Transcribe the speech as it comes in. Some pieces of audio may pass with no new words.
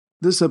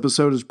This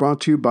episode is brought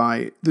to you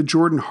by The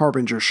Jordan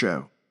Harbinger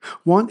Show.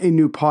 Want a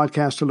new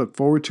podcast to look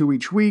forward to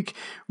each week?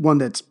 One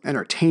that's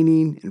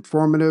entertaining,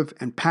 informative,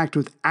 and packed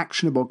with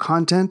actionable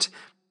content?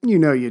 You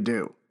know you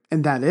do.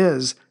 And that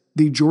is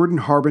The Jordan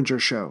Harbinger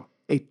Show,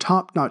 a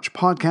top-notch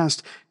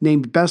podcast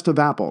named Best of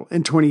Apple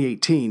in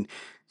 2018,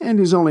 and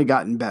has only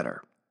gotten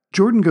better.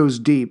 Jordan goes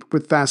deep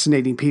with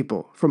fascinating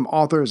people, from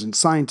authors and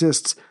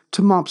scientists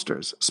to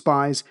mobsters,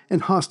 spies,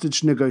 and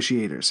hostage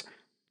negotiators.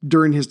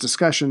 During his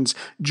discussions,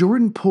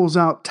 Jordan pulls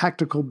out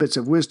tactical bits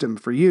of wisdom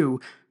for you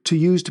to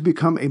use to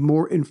become a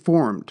more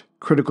informed,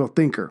 critical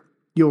thinker.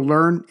 You'll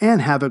learn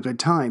and have a good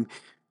time.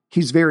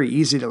 He's very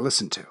easy to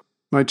listen to.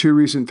 My two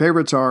recent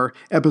favorites are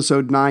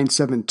Episode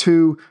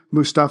 972,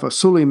 Mustafa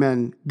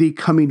Suleiman, The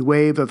Coming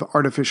Wave of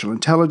Artificial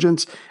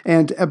Intelligence,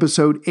 and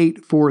Episode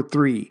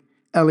 843,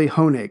 Eli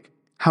Honig,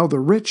 How the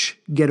Rich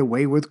Get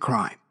Away with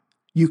Crime.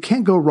 You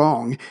can't go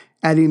wrong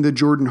adding The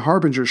Jordan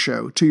Harbinger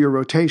Show to your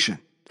rotation.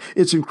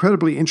 It's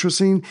incredibly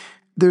interesting.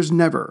 There's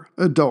never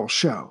a dull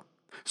show.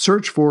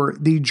 Search for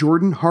The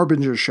Jordan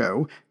Harbinger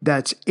Show,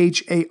 that's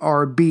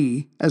Harb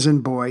as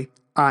in boy,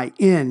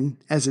 IN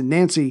as in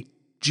Nancy,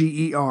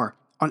 GER,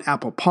 on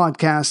Apple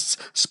Podcasts,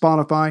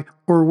 Spotify,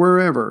 or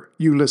wherever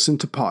you listen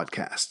to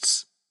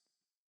podcasts.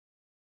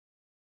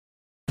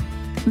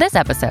 This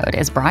episode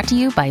is brought to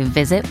you by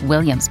Visit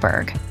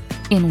Williamsburg.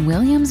 In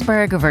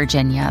Williamsburg,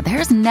 Virginia,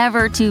 there's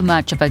never too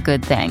much of a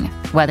good thing.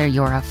 Whether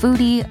you're a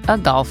foodie, a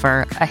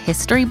golfer, a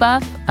history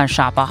buff, a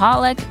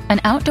shopaholic,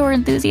 an outdoor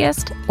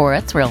enthusiast, or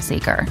a thrill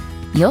seeker,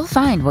 you'll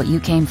find what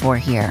you came for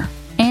here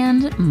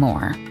and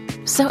more.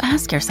 So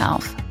ask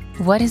yourself,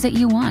 what is it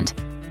you want?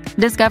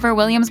 Discover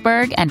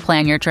Williamsburg and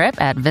plan your trip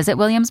at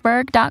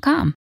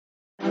visitwilliamsburg.com.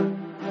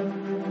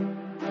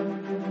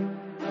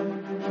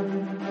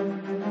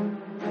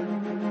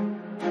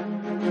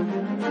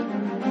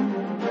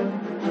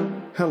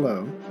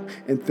 Hello,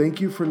 and thank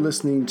you for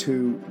listening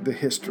to The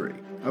History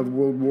of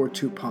World War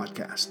II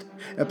podcast,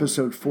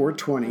 episode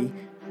 420,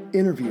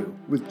 interview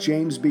with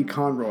James B.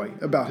 Conroy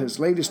about his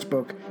latest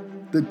book,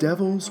 The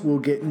Devils Will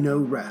Get No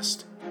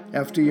Rest,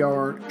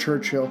 FDR,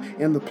 Churchill,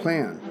 and the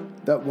Plan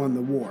That Won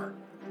the War.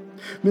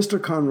 Mr.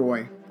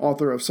 Conroy,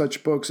 author of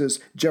such books as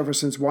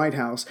Jefferson's White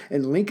House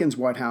and Lincoln's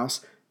White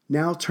House,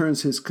 now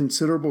turns his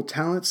considerable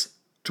talents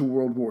to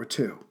World War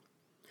II.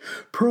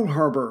 Pearl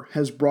Harbor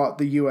has brought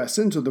the U.S.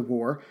 into the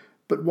war,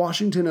 but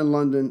Washington and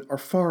London are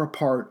far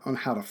apart on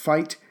how to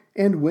fight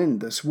and win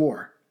this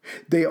war.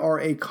 They are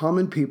a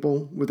common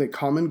people with a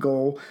common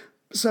goal,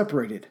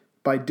 separated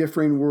by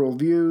differing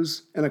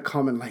worldviews and a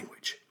common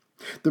language.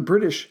 The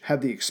British have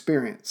the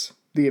experience,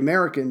 the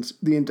Americans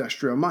the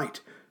industrial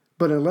might,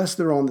 but unless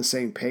they're on the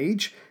same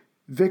page,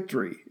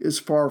 victory is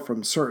far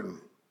from certain.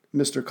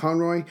 Mr.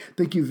 Conroy,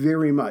 thank you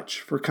very much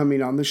for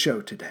coming on the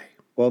show today.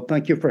 Well,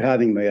 thank you for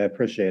having me. I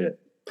appreciate it.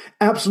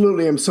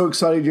 Absolutely. I'm so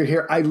excited you're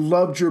here. I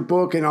loved your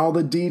book and all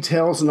the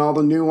details and all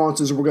the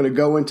nuances. We're going to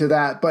go into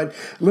that. But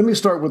let me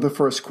start with the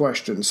first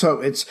question.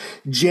 So it's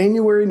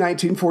January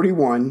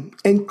 1941,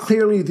 and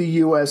clearly the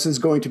U.S. is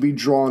going to be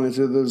drawn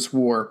into this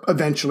war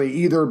eventually,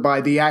 either by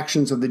the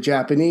actions of the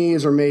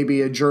Japanese or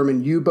maybe a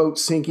German U-boat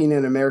sinking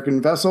an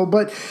American vessel.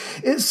 But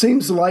it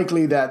seems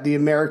likely that the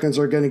Americans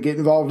are going to get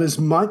involved as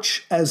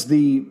much as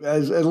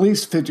at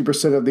least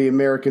 50% of the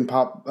American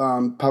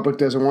public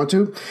doesn't want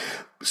to.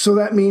 So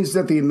that means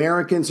that the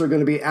Americans are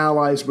going to be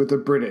allies with the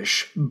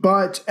British.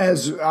 But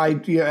as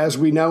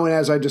we know and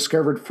as I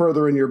discovered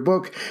further in your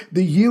book,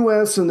 the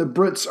U.S. and the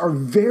Brits are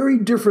very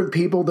different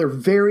people. They're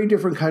very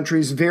different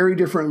countries, very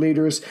different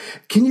leaders.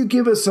 Can you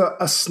give us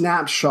a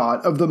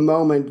snapshot of the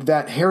moment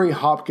that Harry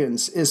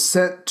Hopkins is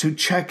sent to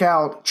check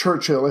out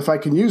Churchill, if I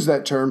can use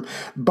that term,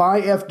 by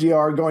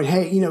FDR going,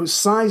 hey,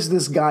 size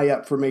this guy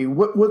up for me.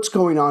 What's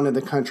going on in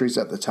the countries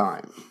at the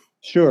time?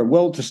 Sure.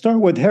 Well, to start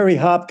with, Harry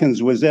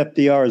Hopkins was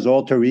FDR's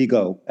alter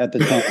ego at the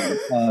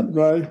time.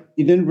 Right.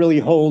 He didn't really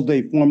hold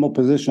a formal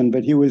position,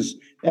 but he was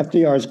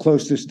FDR's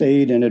closest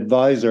aide and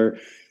advisor.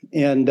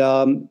 And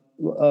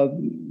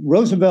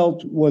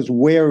Roosevelt was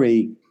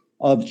wary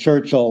of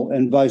Churchill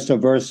and vice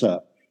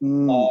versa.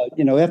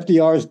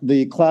 FDR's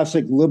the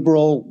classic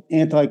liberal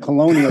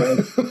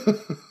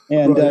anti-colonialist,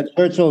 and right.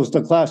 Churchill's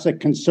the classic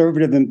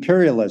conservative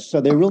imperialist.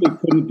 So they really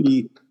couldn't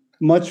be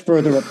much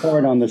further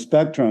apart on the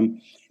spectrum.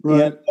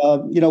 Right.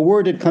 And,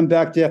 word had come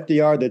back to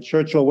FDR that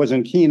Churchill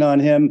wasn't keen on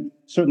him,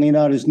 certainly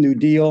not his New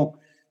Deal.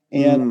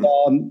 And,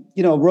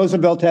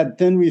 Roosevelt had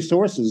thin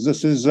resources.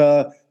 This is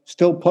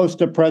still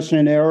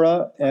post-Depression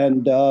era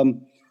and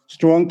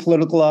strong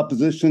political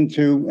opposition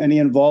to any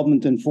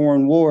involvement in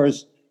foreign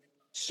wars.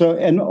 So,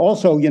 and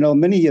also,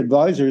 many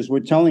advisors were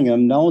telling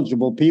him,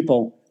 knowledgeable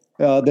people,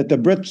 that the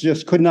Brits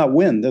just could not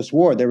win this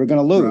war. They were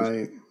going to lose.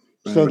 Right.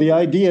 So the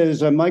idea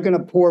is, am I going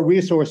to pour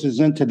resources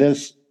into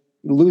this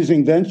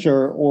losing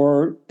venture,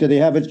 or do they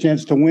have a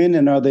chance to win,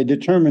 and are they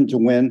determined to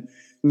win?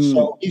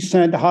 So he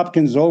sent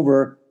Hopkins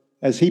over,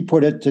 as he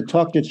put it, to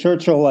talk to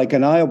Churchill like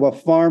an Iowa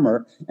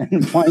farmer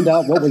and find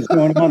out what was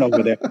going on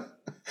over there.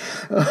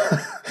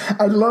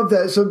 I love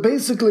that. So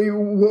basically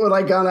what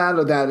I got out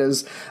of that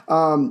is,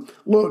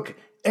 look,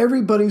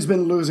 everybody's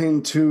been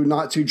losing to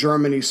Nazi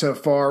Germany so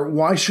far.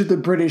 Why should the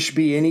British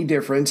be any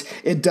different?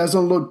 It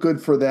doesn't look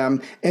good for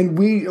them. And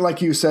we,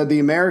 like you said, the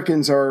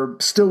Americans are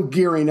still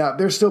gearing up.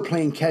 They're still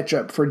playing catch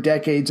up for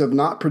decades of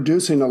not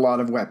producing a lot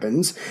of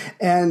weapons.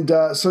 And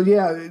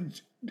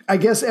I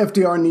guess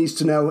FDR needs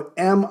to know,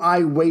 am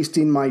I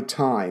wasting my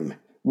time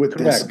with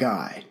this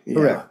guy? Yeah.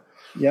 Correct.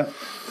 Yeah.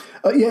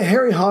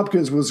 Harry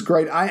Hopkins was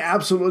great. I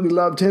absolutely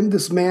loved him.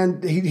 This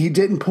man, he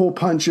didn't pull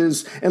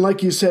punches. And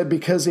like you said,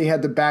 because he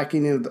had the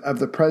backing of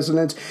the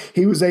president,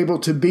 he was able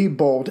to be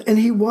bold. And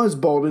he was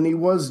bold and he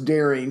was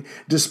daring,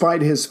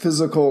 despite his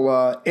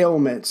physical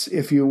ailments,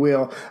 if you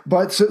will.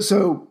 But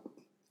so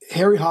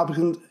Harry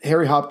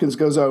Hopkins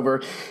goes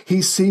over.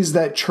 He sees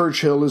that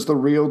Churchill is the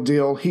real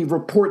deal. He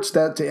reports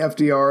that to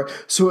FDR.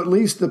 So at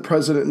least the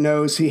president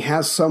knows he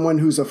has someone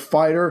who's a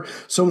fighter,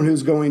 someone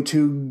who's going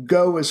to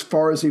go as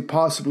far as he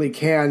possibly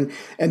can.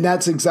 And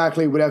that's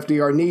exactly what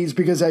FDR needs,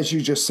 because as you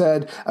just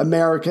said,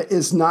 America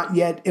is not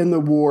yet in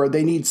the war.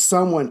 They need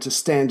someone to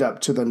stand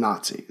up to the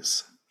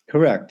Nazis.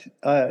 Correct.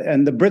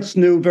 And the Brits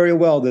knew very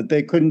well that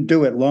they couldn't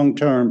do it long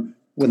term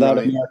without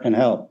American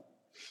help.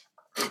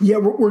 Yeah,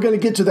 we're going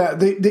to get to that.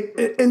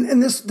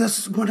 And this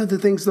is one of the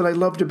things that I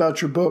loved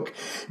about your book.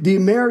 The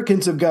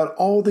Americans have got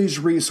all these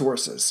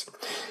resources.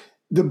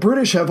 The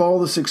British have all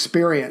this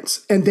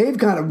experience, and they've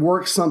got to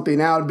work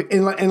something out.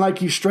 And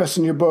like you stress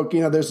in your book,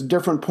 there's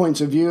different points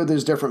of view,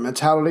 there's different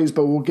mentalities,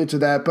 but we'll get to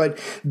that. But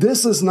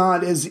this is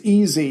not as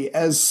easy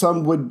as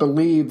some would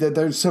believe, that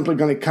they're simply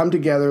going to come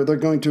together, they're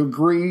going to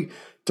agree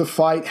to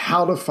fight,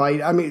 how to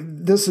fight. I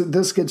mean,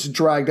 this gets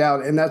dragged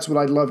out, and that's what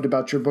I loved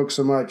about your book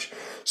so much.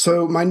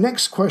 So my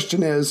next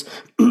question is,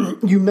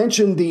 you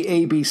mentioned the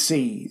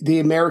ABC, the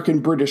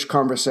American-British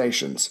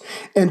conversations,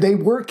 and they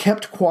were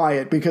kept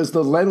quiet because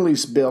the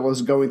Lend-Lease bill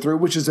is going through,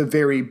 which is a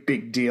very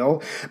big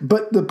deal.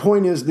 But the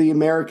point is, the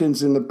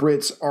Americans and the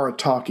Brits are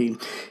talking.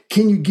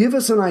 Can you give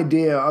us an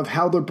idea of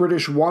how the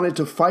British wanted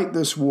to fight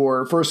this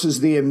war versus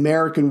the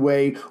American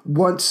way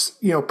once,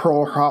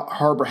 Pearl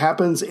Harbor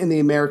happens and the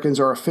Americans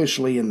are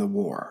officially in the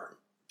war?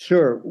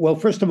 Sure. Well,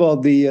 first of all,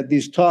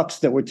 these talks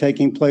that were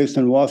taking place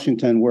in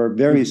Washington were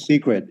very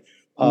secret.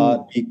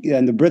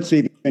 And the Brits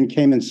even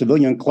came in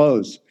civilian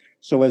clothes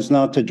so as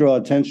not to draw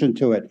attention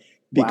to it.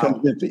 Because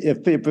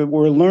if it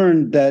were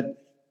learned that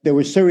there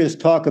was serious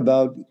talk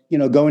about,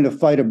 going to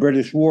fight a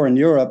British war in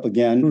Europe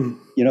again,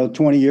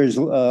 20 years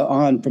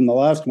on from the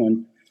last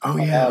one,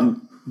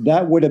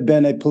 that would have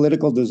been a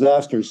political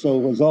disaster. So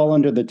it was all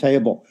under the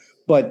table.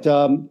 But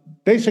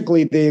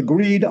basically, they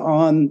agreed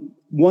on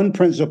one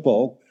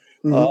principle.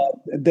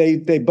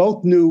 They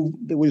both knew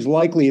it was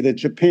likely that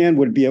Japan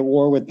would be at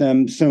war with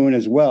them soon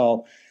as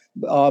well,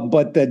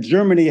 but that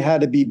Germany had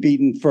to be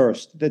beaten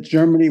first, that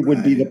Germany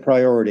would be the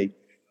priority,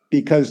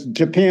 because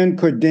Japan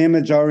could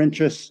damage our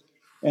interests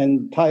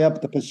and tie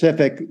up the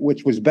Pacific,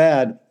 which was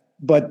bad,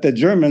 but the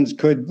Germans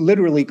could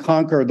literally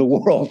conquer the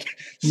world.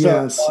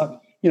 So,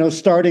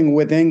 starting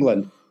with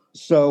England.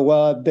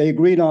 So they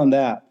agreed on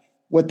that.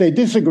 What they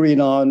disagreed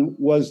on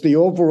was the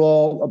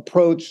overall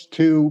approach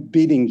to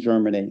beating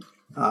Germany.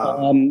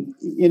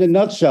 In a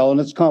nutshell, and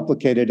it's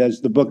complicated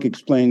as the book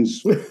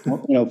explains,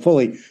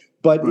 fully,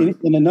 but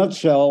in a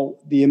nutshell,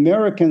 the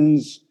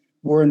Americans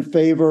were in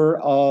favor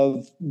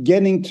of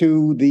getting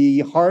to the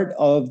heart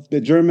of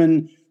the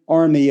German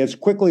army as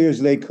quickly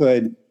as they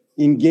could,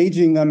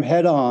 engaging them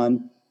head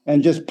on,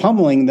 and just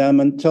pummeling them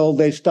until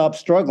they stopped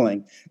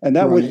struggling. And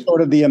that was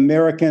sort of the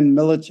American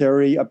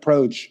military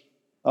approach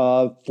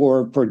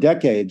for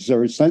decades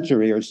or a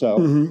century or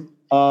so.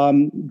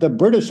 The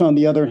British, on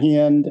the other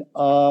hand,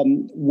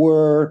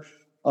 were,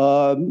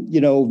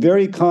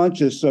 very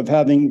conscious of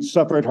having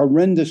suffered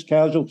horrendous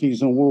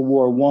casualties in World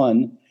War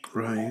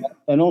I,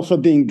 and also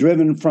being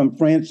driven from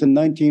France in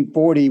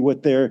 1940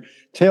 with their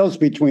tails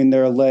between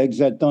their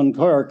legs at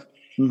Dunkirk,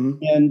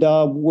 and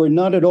were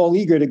not at all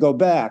eager to go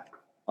back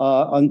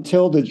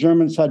until the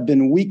Germans had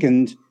been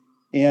weakened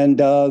and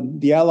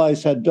the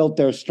Allies had built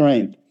their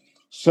strength.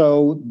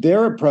 So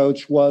their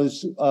approach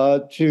was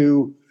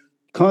to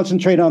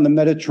concentrate on the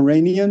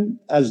Mediterranean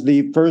as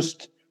the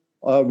first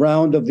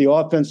round of the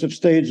offensive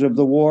stage of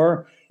the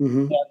war,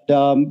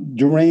 and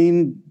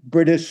drain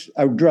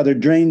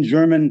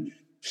German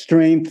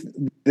strength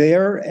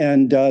there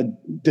and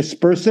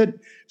disperse it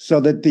so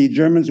that the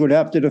Germans would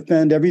have to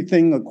defend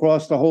everything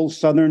across the whole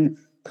southern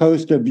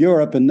coast of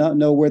Europe and not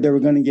know where they were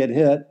going to get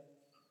hit.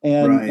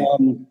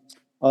 And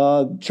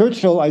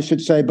Churchill, I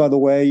should say, by the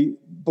way,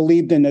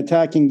 believed in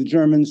attacking the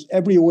Germans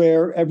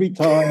everywhere, every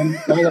time,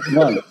 all at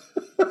once.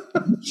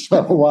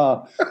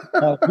 So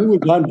he was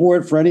on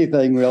board for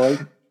anything, really.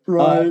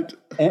 And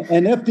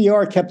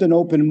FDR kept an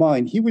open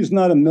mind. He was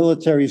not a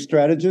military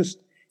strategist,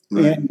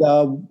 and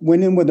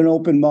went in with an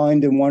open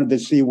mind and wanted to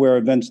see where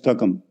events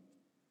took him.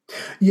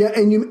 Yeah,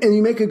 and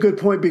you make a good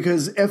point,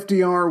 because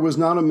FDR was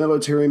not a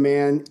military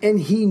man, and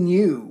he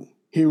knew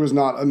He was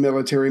not a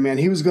military man.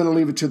 He was going to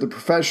leave it to the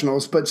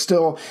professionals, but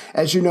still,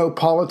 as you know,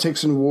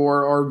 politics and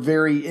war are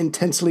very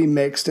intensely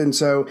mixed, and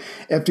so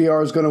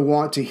FDR is going to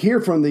want to hear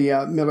from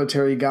the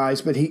military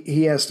guys, but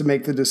he has to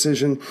make the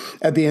decision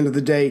at the end of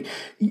the day.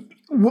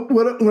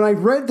 When I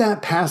read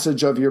that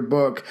passage of your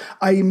book,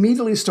 I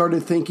immediately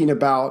started thinking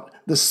about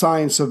the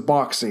science of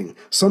boxing.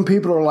 Some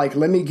people are like,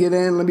 let me get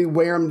in, let me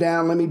wear him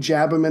down, let me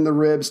jab him in the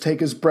ribs, take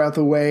his breath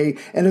away,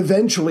 and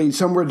eventually,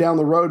 somewhere down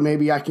the road,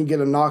 maybe I can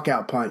get a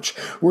knockout punch.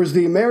 Whereas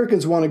the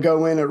Americans want to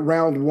go in at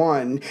round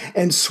one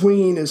and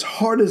swing as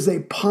hard as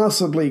they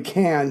possibly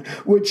can,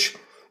 which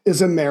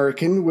is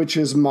American, which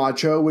is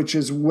macho, which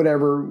is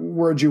whatever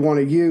word you want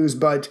to use,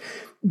 but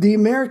the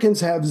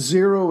Americans have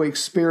zero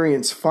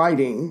experience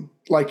fighting.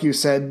 Like you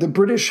said, the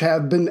British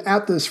have been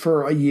at this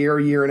for a year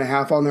and a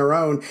half on their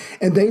own,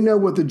 and they know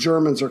what the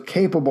Germans are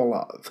capable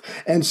of.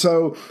 And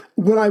so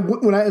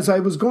as I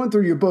was going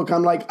through your book,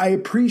 I'm like, I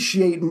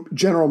appreciate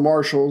General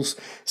Marshall's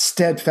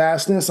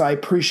steadfastness. I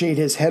appreciate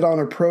his head-on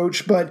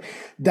approach, but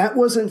that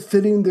wasn't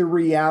fitting the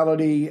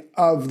reality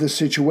of the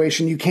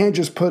situation. You can't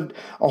just put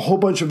a whole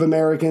bunch of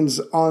Americans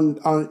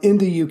in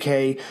the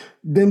UK,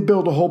 then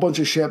build a whole bunch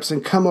of ships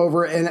and come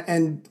over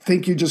and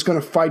think you're just going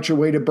to fight your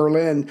way to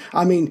Berlin.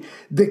 I mean,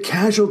 the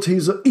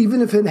casualties,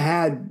 even if it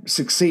had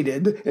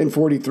succeeded in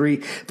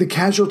 43, the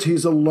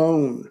casualties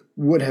alone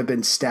would have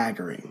been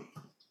staggering.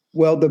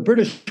 Well, the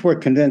British were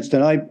convinced,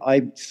 and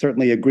I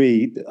certainly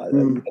agree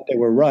that they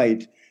were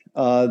right,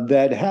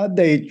 that had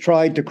they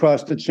tried to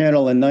cross the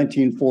Channel in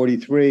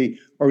 1943,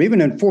 or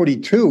even in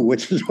 42,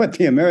 which is what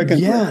the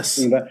Americans were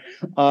doing,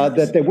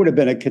 that there would have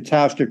been a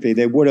catastrophe.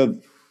 They would have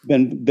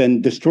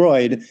been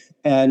destroyed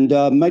and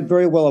might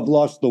very well have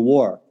lost the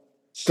war.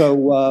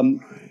 So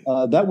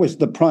that was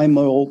the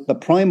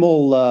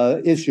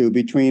primal issue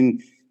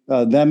between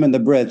them and the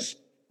Brits.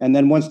 And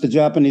then once the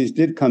Japanese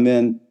did come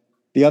in,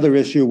 the other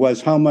issue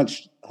was how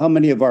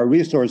many of our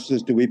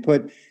resources do we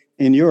put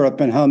in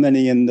Europe and how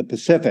many in the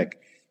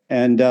Pacific?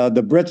 And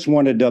the Brits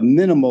wanted a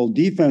minimal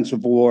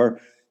defensive war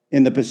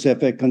in the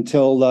Pacific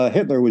until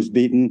Hitler was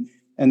beaten.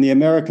 And the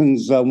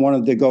Americans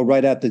wanted to go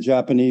right at the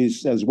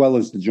Japanese as well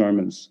as the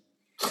Germans.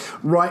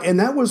 Right, and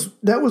that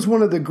was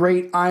one of the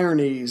great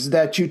ironies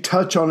that you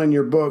touch on in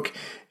your book.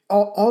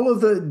 All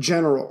of the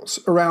generals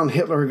around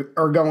Hitler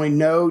are going,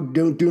 no,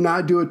 do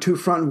not do a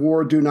two-front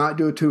war, do not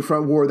do a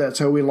two-front war. That's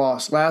how we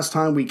lost last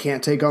time. We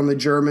can't take on the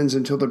Germans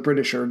until the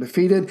British are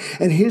defeated.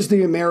 And here's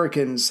the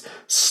Americans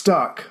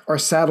are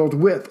saddled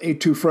with a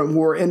two-front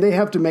war, and they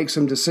have to make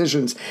some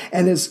decisions.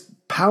 And as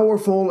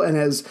powerful and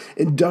as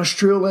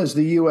industrial as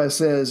the U.S.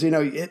 is,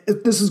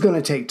 this is going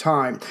to take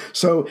time.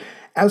 So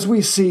as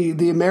we see,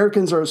 the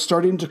Americans are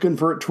starting to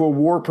convert to a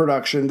war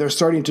production. They're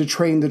starting to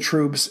train the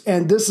troops.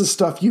 And this is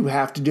stuff you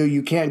have to do.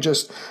 You can't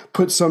just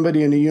put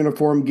somebody in a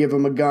uniform, give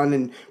them a gun,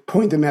 and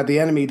point them at the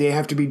enemy. They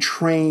have to be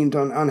trained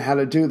on how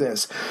to do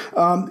this.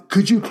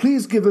 Could you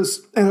please give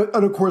us, and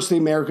of course the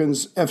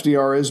Americans,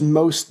 FDR is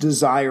most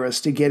desirous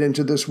to get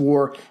into this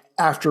war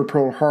after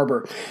Pearl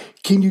Harbor.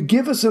 Can you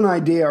give us an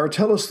idea or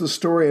tell us the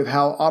story of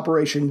how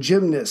Operation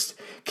Gymnast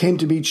came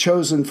to be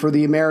chosen for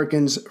the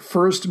Americans'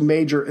 first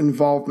major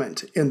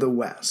involvement in the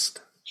West?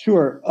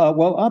 Sure.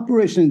 Well,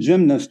 Operation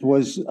Gymnast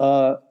was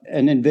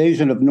an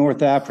invasion of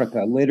North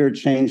Africa. Later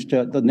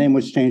the name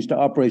was changed to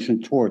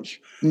Operation Torch.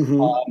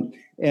 Mm-hmm.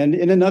 And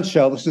in a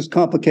nutshell, this is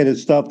complicated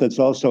stuff that's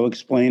also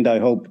explained, I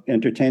hope,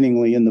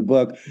 entertainingly in the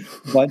book.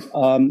 But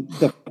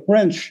the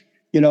French,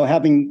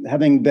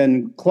 having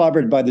been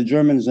clobbered by the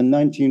Germans in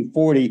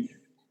 1940,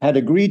 had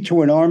agreed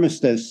to an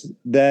armistice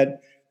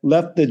that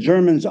left the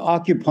Germans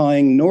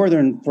occupying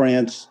northern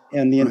France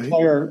and the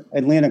entire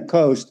Atlantic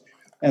coast,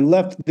 and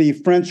left the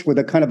French with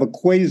a kind of a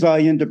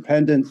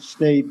quasi-independent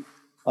state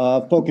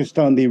focused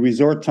on the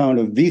resort town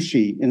of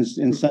Vichy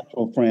in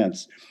central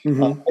France,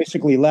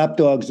 basically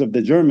lapdogs of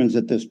the Germans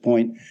at this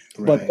point.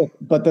 Right.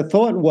 But the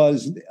thought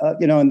was,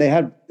 and they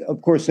had,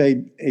 of course,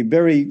 a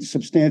very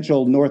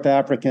substantial North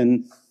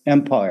African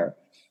empire.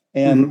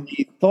 And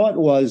the thought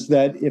was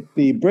that if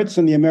the Brits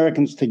and the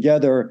Americans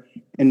together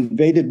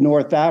invaded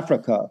North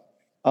Africa,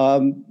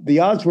 the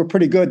odds were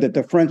pretty good that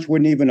the French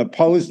wouldn't even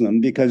oppose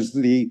them because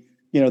they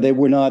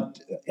were not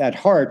at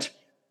heart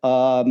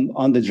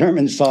on the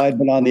German side,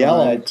 but on the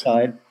Allied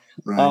side.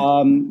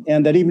 Right.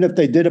 And that even if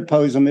they did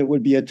oppose them, it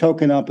would be a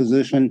token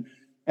opposition,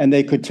 and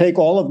they could take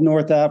all of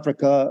North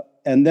Africa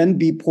and then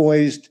be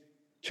poised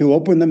to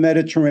open the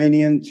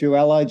Mediterranean to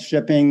Allied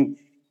shipping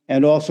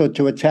and also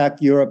to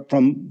attack Europe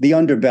from the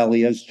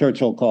underbelly, as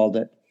Churchill called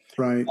it.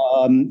 Right.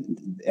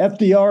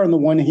 FDR, on the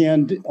one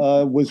hand,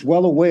 was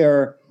well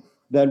aware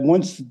that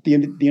once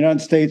the United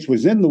States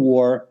was in the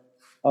war,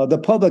 the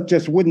public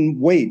just wouldn't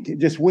wait. It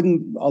just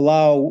wouldn't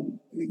allow,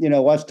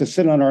 us to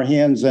sit on our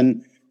hands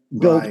and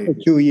build for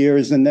 2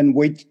 years and then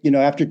wait,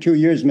 after 2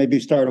 years, maybe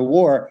start a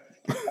war.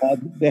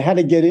 They had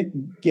to get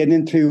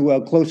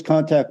into close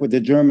contact with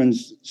the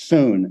Germans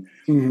soon.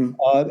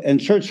 Mm-hmm. And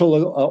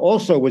Churchill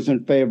also was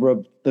in favor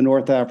of the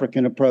North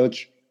African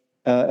approach,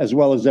 as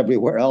well as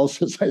everywhere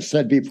else, as I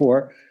said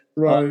before.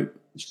 Right.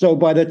 So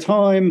by the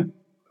time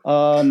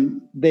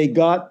they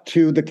got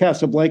to the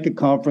Casablanca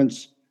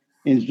conference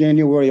in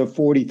January of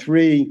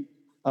 43.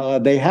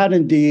 They had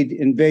indeed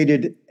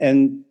invaded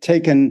and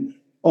taken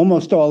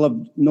almost all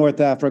of North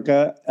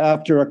Africa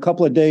after a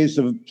couple of days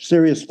of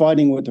serious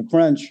fighting with the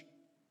French,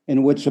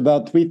 in which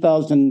about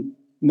 3,000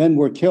 men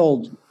were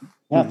killed,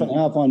 half and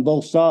half on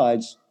both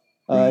sides.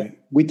 Right.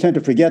 We tend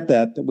to forget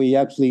that we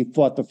actually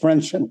fought the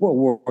French in World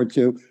War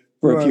II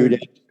for a few days.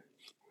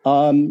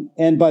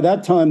 And by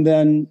that time,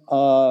 then,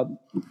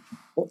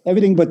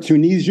 everything but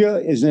Tunisia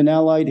is in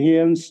Allied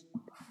hands.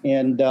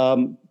 And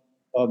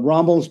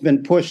Rommel's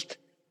been pushed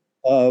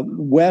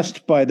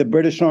west by the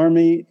British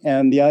Army.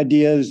 And the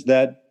idea is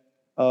that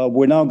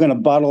we're now going to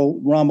bottle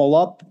Rommel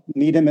up,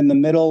 meet him in the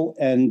middle,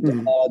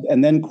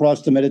 and then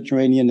cross the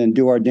Mediterranean and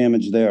do our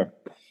damage there.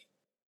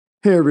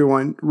 Hey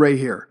everyone, Ray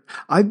here.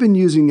 I've been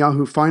using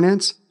Yahoo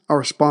Finance,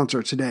 our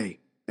sponsor today.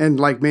 And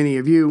like many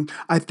of you,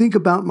 I think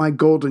about my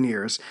golden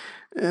years,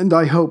 and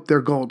I hope they're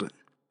golden.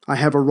 I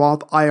have a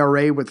Roth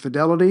IRA with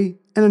Fidelity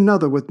and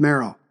another with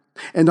Merrill,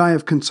 and I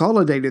have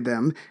consolidated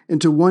them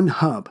into one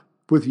hub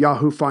with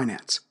Yahoo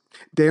Finance.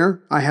 There,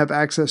 I have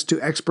access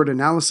to expert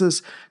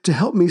analysis to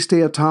help me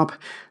stay atop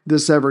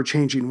this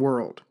ever-changing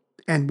world.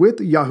 And with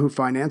Yahoo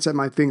Finance at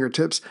my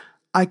fingertips,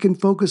 I can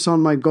focus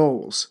on my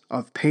goals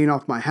of paying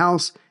off my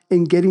house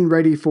and getting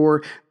ready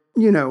for,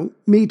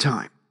 me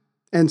time.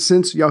 And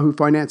since Yahoo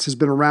Finance has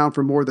been around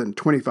for more than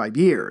 25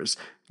 years,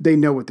 they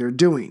know what they're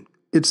doing.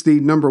 It's the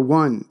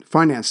 #1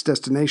 finance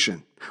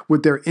destination,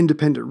 with their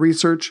independent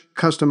research,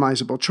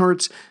 customizable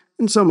charts,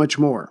 and so much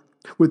more.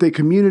 With a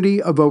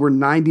community of over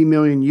 90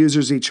 million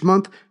users each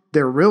month,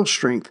 their real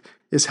strength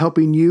is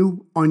helping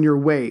you on your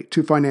way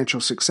to financial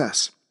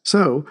success.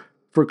 So,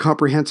 for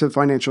comprehensive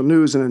financial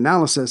news and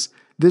analysis,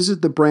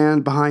 visit the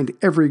brand behind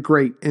every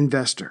great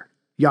investor,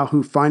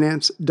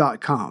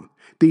 yahoofinance.com,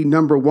 the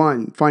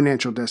 #1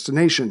 financial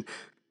destination,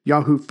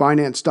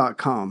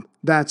 yahoofinance.com.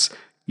 That's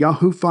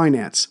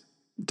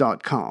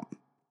yahoofinance.com.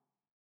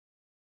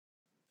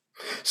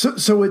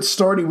 So it's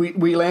starting.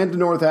 We land in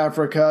North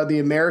Africa. The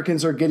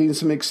Americans are getting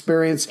some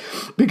experience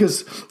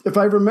because if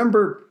I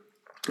remember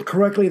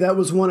correctly, that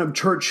was one of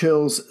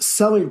Churchill's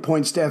selling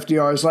points to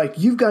FDR. Is like,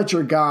 you've got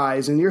your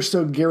guys and you're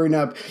still gearing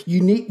up.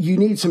 You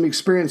need some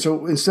experience.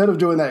 So instead of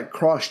doing that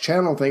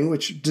cross-channel thing,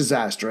 which is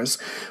disastrous,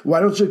 why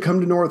don't you come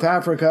to North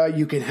Africa?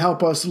 You can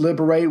help us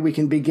liberate. We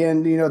can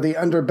begin, the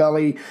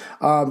underbelly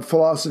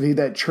philosophy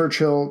that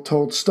Churchill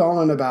told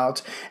Stalin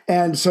about.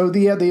 And so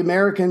the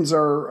Americans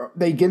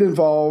they get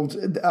involved.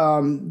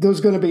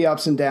 There's going to be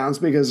ups and downs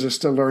because they're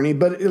still learning.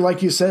 But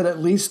like you said, at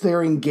least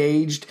they're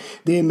engaged.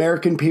 The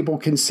American people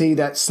can see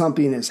that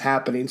something is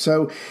happening.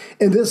 So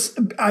in this,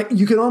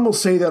 you can almost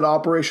say that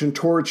Operation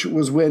Torch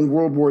was when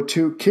World War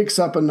II kicks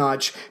up a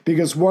notch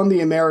because one,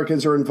 the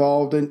Americans are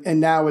involved, and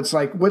now it's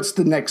like, what's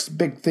the next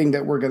big thing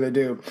that we're going to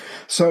do?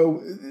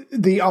 So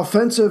the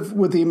offensive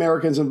with the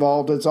Americans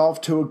involved is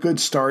off to a good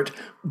start,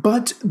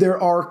 but there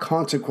are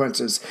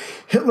consequences.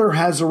 Hitler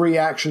has a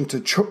reaction to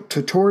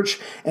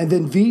Torch, and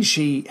then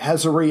Vichy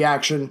has a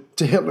reaction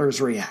to Hitler's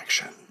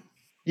reaction.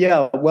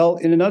 Yeah, well,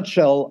 in a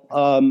nutshell,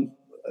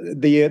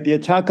 the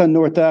attack on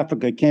North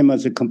Africa came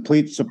as a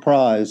complete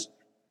surprise,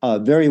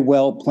 very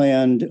well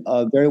planned,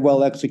 very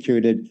well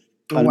executed.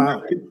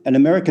 An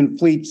American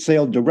fleet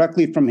sailed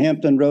directly from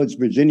Hampton Roads,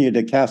 Virginia,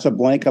 to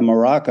Casablanca,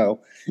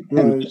 Morocco,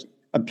 and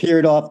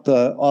appeared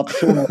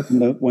offshore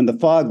when the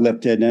fog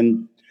lifted,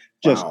 and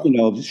just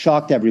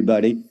shocked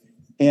everybody.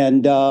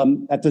 And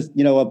at this,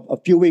 a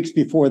few weeks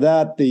before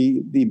that,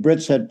 the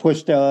Brits had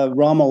pushed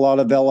Rommel out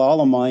of El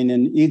Alamein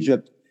in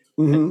Egypt,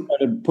 and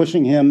started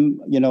pushing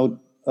him,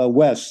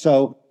 west.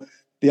 So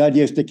the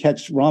idea is to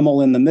catch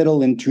Rommel in the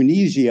middle in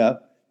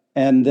Tunisia,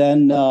 and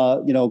then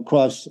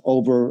cross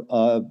over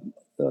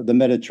the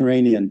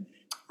Mediterranean.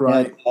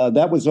 Right. And,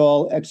 that was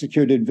all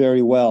executed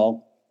very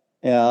well.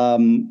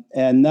 And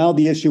now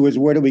the issue is,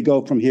 where do we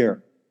go from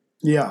here?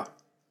 Yeah.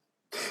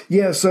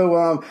 Yeah,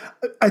 so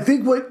I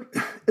think what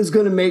is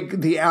going to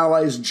make the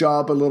Allies'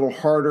 job a little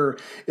harder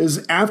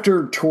is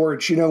after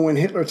Torch, when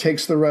Hitler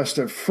takes the rest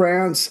of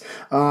France,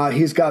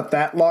 he's got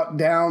that locked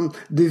down.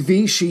 The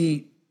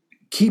Vichy,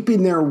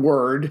 keeping their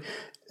word,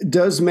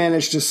 does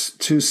manage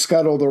to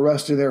scuttle the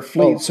rest of their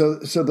fleet, so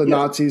the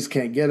Nazis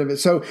can't get of it.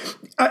 So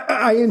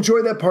I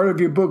enjoy that part of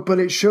your book, but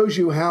it shows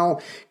you how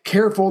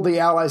careful the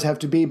Allies have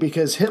to be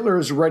because Hitler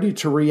is ready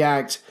to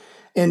react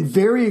in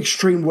very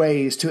extreme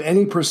ways to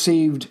any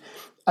perceived,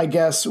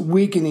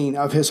 weakening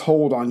of his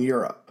hold on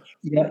Europe.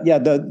 Yeah.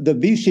 The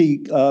Vichy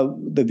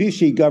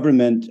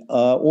government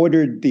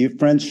ordered the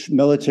French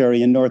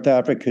military in North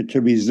Africa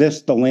to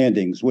resist the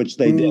landings, which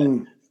they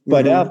did.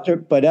 But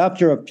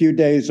after a few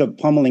days of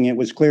pummeling, it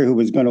was clear who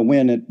was going to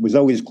win. It was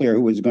always clear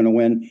who was going to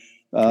win.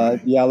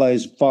 The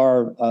Allies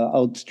far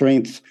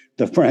outstrengthed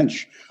the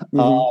French,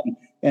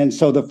 and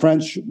so the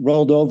French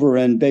rolled over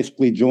and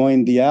basically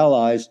joined the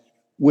Allies,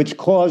 which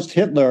caused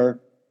Hitler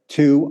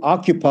to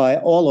occupy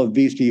all of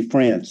Vichy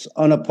France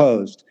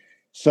unopposed.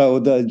 So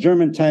the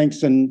German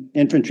tanks and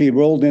infantry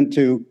rolled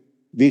into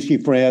Vichy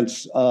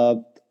France,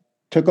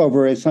 took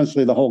over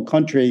essentially the whole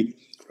country.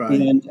 Right.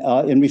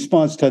 And in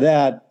response to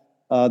that,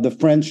 the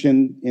French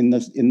in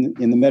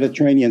the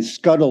Mediterranean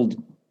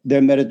scuttled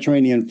their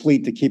Mediterranean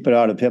fleet to keep it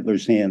out of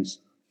Hitler's hands.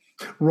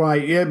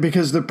 Right, yeah,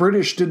 because the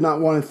British did not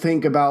want to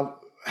think about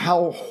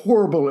how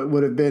horrible it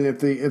would have been if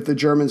the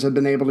Germans had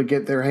been able to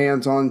get their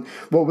hands on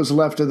what was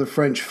left of the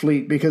French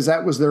fleet, because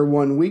that was their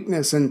one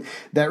weakness, and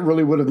that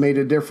really would have made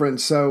a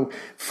difference. So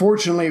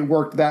fortunately, it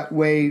worked that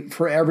way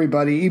for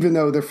everybody, even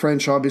though the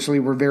French obviously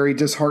were very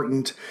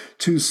disheartened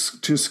to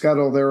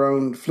scuttle their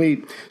own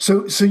fleet.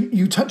 So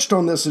you touched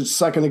on this a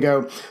second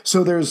ago.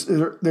 So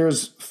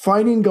there's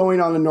fighting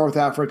going on in North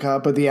Africa,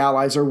 but the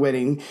Allies are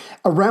winning.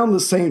 Around the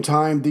same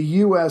time, the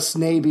U.S.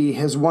 Navy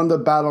has won the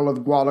Battle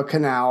of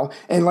Guadalcanal,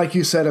 and like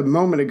you said a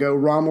moment ago,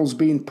 Rommel's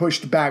being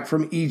pushed back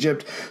from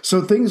Egypt. So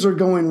things are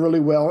going really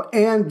well,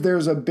 and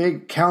there's a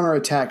big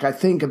counterattack, I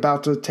think,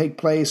 about to take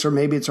place, or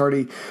maybe it's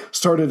already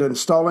started in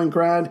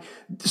Stalingrad.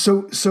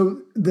 So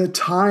the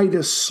tide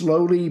is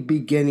slowly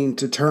beginning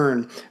to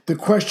turn. The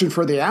question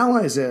for the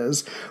Allies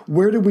is,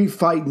 where do we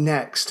fight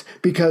next?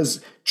 Because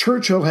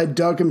Churchill had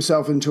dug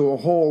himself into a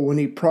hole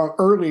when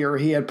earlier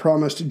he had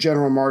promised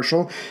General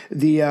Marshall,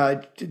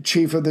 the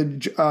chief of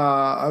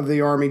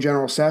the Army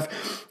General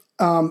Staff,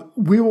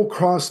 we will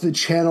cross the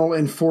Channel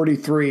in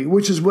 43,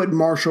 which is what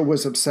Marshall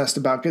was obsessed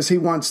about, because he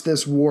wants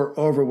this war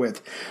over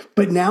with.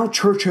 But now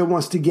Churchill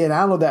wants to get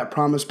out of that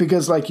promise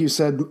because, like you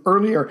said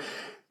earlier,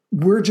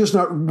 we're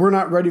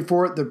not ready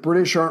for it. The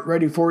British aren't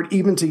ready for it.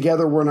 Even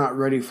together, we're not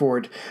ready for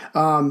it.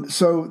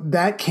 So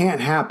that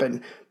can't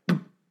happen.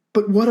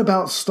 But what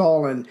about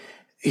Stalin?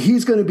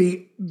 He's going to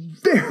be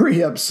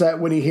very upset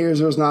when he hears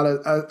there's not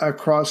a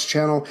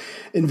cross-channel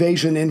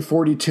invasion in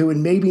 42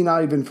 and maybe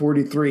not even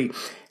 43.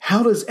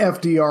 How does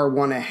FDR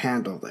want to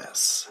handle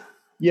this?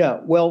 Yeah,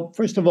 well,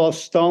 first of all,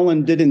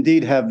 Stalin did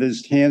indeed have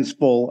his hands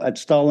full at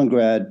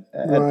Stalingrad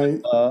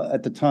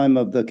at the time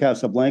of the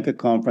Casablanca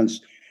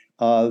Conference.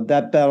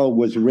 That battle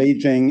was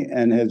raging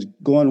and has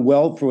gone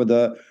well for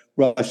the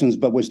Russians,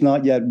 but was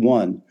not yet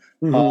won.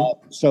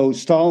 Mm-hmm. So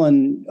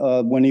Stalin,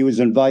 when he was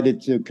invited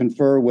to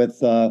confer with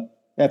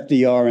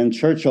FDR and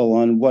Churchill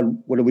on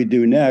what do we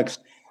do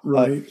next,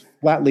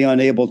 flatly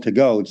unable to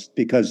go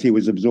because he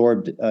was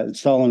absorbed at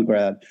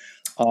Stalingrad.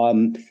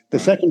 The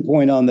second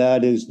point on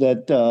that is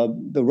that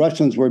the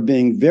Russians were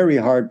being very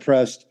hard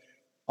pressed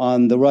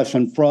on the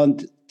Russian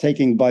front,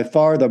 taking by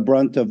far the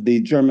brunt of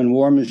the German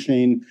war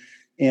machine.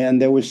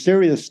 And there was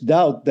serious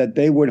doubt that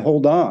they would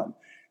hold on.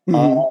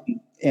 Mm-hmm.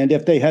 And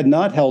if they had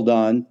not held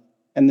on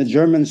and the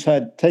Germans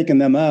had taken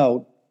them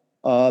out,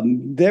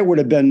 there would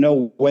have been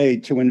no way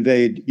to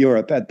invade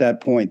Europe at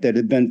that point. That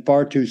had been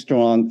far too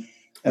strong.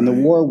 And the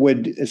war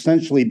would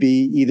essentially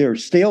be either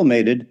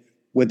stalemated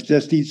with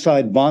just each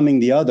side bombing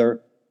the other,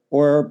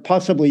 or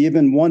possibly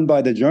even won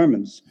by the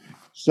Germans.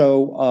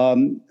 So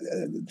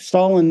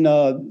Stalin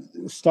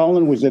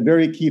was a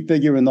very key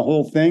figure in the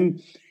whole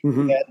thing,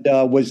 mm-hmm.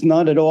 and was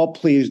not at all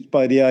pleased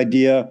by the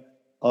idea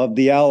of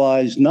the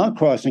Allies not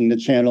crossing the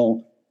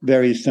Channel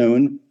very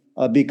soon,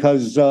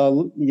 because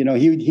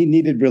he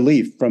needed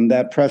relief from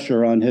that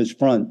pressure on his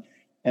front,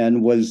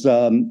 and was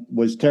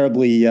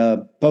terribly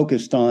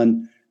focused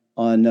on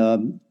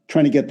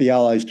trying to get the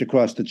Allies to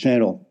cross the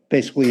Channel,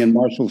 basically in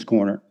Marshall's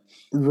corner.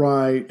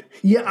 Right.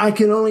 Yeah, I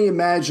can only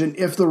imagine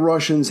if the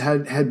Russians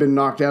had been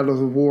knocked out of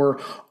the war,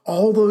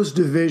 all those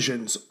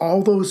divisions,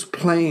 all those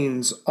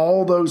planes,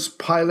 all those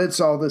pilots,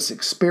 all this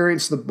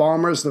experience, the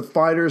bombers, the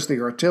fighters,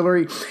 the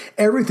artillery,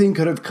 everything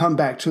could have come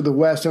back to the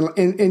West.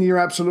 And you're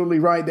absolutely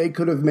right. They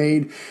could have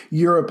made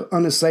Europe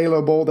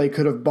unassailable. They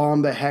could have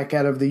bombed the heck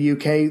out of the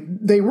UK.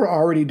 They were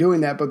already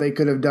doing that, but they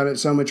could have done it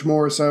so much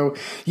more. So,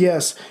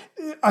 yes,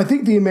 I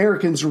think the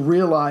Americans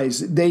realize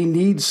they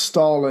need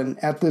Stalin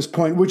at this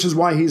point, which is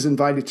why he's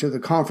invited to the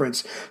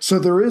conference. So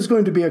there is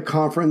going to be a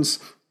conference.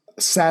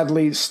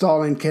 Sadly,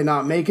 Stalin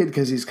cannot make it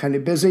because he's kind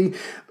of busy.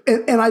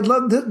 And I'd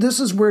love this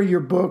is where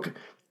your book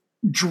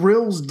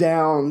drills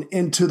down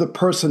into the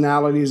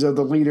personalities of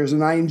the leaders.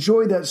 And I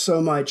enjoy that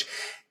so much.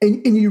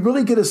 And you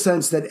really get a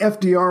sense that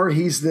FDR,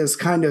 he's this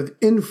kind of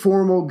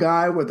informal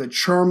guy with a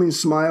charming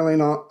smile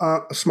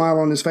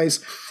on his face.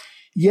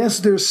 Yes,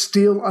 there's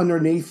steel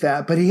underneath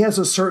that, but he has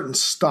a certain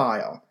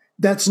style.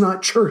 That's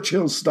not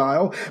Churchill's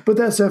style, but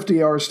that's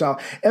FDR's style.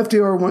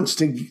 FDR wants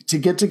to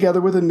get together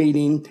with a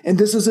meeting, and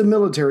this is a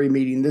military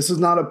meeting. This is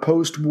not a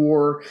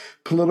post-war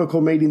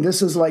political meeting.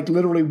 This is like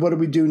literally, what do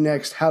we do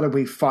next? How do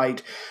we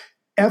fight?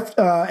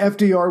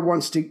 FDR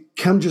wants to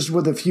come just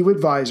with a few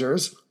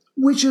advisors,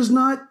 which is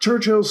not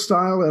Churchill's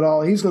style at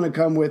all. He's going to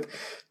come with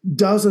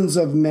dozens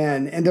of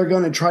men, and they're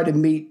going to try to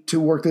meet to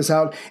work this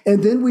out.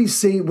 And then we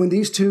see when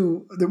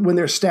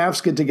their staffs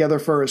get together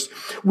first,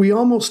 we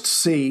almost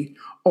see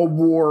a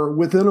war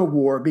within a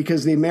war,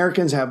 because the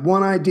Americans have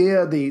one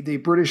idea, the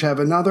British have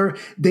another.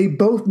 They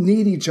both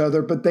need each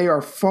other, but they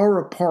are far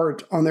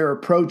apart on their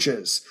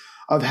approaches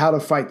of how to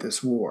fight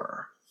this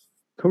war.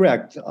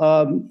 Correct.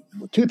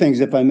 Two things,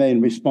 if I may,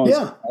 in response.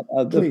 Yeah,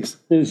 please.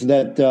 Is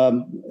that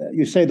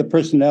you say the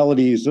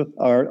personalities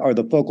are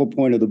the focal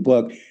point of the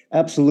book.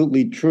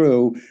 Absolutely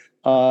true.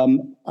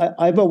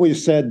 I've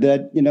always said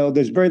that,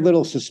 there's very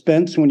little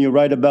suspense when you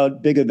write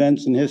about big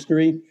events in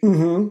history.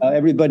 Mm-hmm.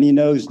 Everybody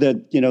knows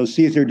that,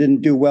 Caesar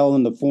didn't do well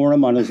in the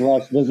Forum on his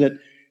last visit.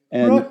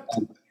 And, Right.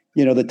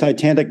 The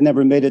Titanic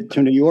never made it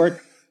to New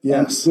York.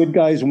 Yes. And good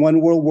guys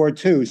won World War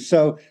II.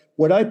 So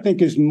what I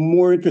think is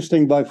more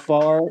interesting by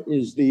far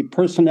is the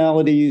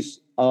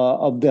personalities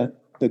of the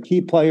key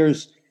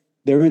players,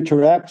 their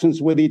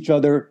interactions with each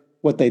other,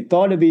 what they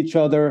thought of each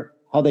other,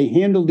 how they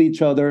handled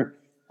each other.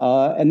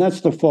 And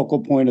that's the focal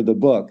point of the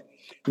book.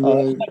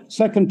 Right.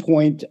 Second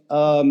point,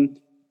 the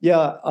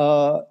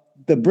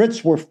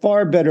Brits were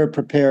far better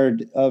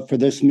prepared for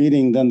this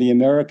meeting than the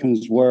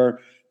Americans were,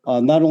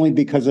 not only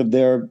because of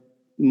their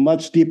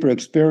much deeper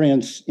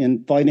experience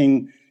in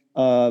fighting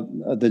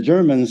the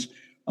Germans,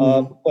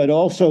 but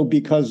also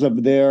because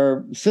of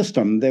their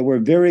system. They were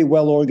very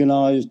well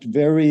organized,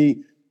 very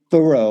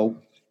thorough,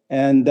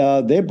 and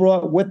they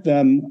brought with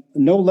them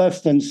no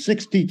less than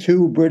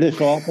 62 British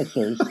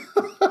officers.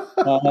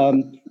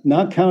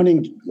 Not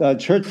counting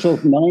Churchill's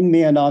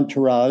 9-man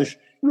entourage,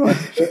 Right.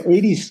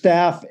 80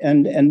 staff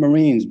and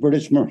Marines,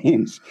 British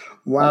Marines.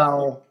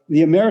 Wow.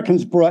 The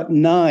Americans brought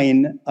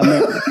 9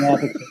 American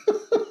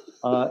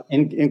officers,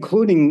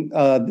 including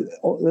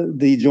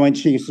the Joint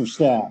Chiefs of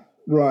Staff.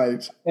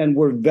 Right. And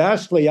were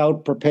vastly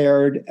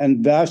out-prepared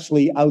and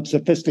vastly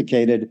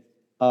out-sophisticated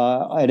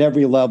at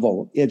every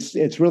level.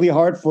 It's really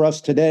hard for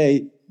us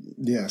today.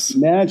 Yes.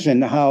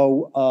 Imagine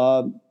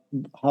how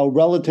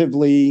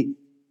relatively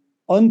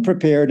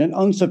unprepared and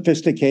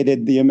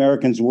unsophisticated the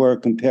Americans were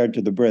compared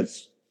to the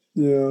Brits.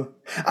 Yeah,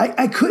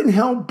 I couldn't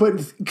help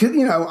but,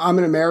 I'm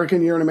an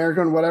American, you're an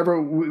American,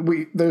 whatever.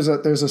 There's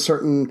a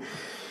certain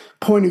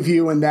point of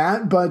view in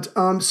that, but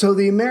so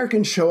the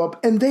Americans show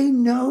up and they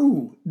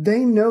know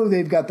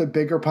they've got the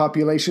bigger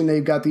population,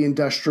 they've got the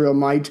industrial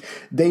might,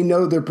 they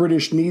know the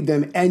British need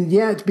them, and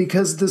yet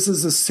because this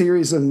is a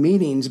series of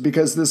meetings,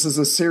 because this is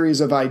a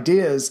series of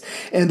ideas,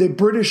 and the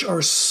British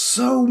are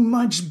so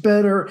much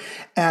better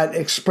at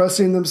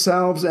expressing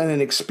themselves and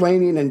in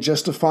explaining and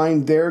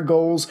justifying their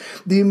goals,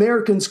 the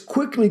Americans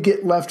quickly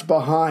get left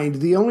behind.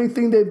 The only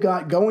thing they've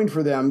got going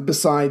for them,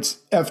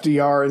 besides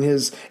FDR and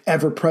his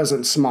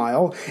ever-present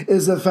smile,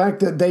 is the fact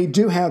that they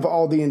do have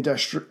all the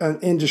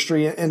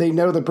industry and they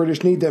know the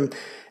British need them.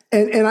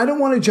 And I don't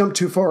want to jump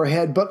too far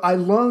ahead, but I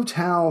loved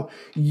how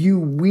you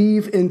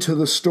weave into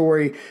the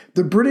story.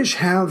 The British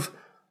have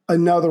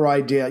another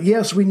idea.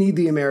 Yes, we need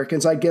the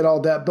Americans. I get all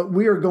that, but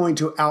we are going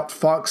to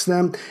outfox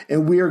them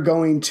and we are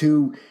going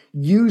to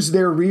use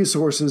their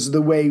resources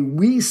the way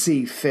we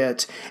see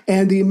fit.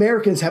 And the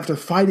Americans have to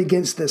fight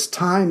against this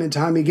time and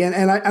time again.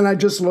 And I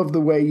just love the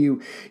way you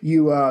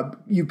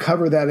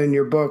cover that in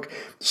your book.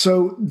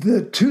 So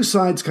the two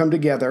sides come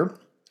together.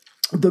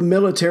 The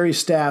military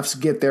staffs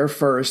get there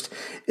first.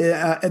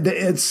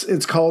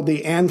 It's called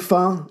the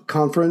ANFA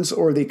conference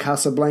or the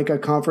Casablanca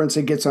conference.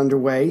 It gets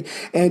underway.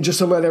 And just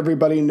to let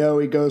everybody know,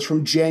 it goes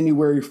from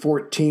January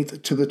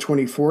 14th to the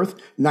 24th,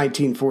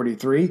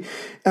 1943.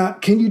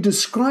 Can you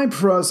describe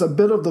for us a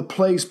bit of the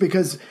place?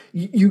 Because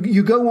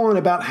you go on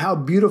about how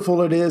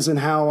beautiful it is and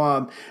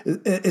how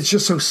it's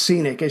just so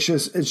scenic. It's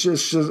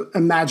just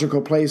a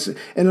magical place.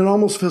 And it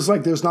almost feels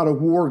like there's not a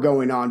war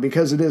going on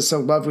because it is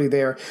so lovely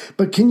there.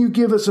 But can you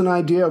give us an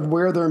idea of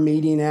where they're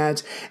meeting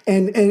at?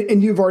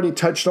 And you've already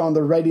touched on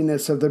the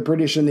readiness of the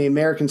British and the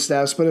American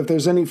staffs, but if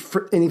there's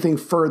anything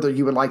further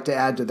you would like to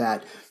add to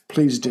that,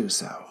 please do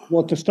so.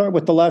 Well, to start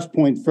with the last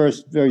point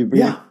first, very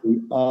briefly,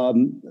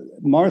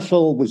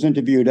 Marshall was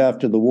interviewed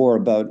after the war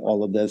about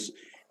all of this.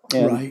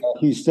 And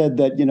he said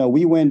that,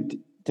 we went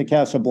to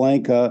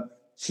Casablanca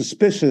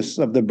suspicious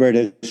of the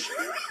British,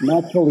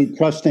 not fully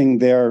trusting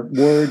their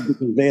word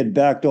because they had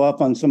backed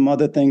off on some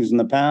other things in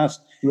the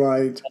past.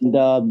 Right.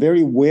 And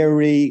very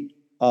wary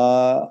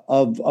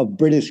of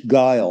British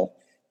guile.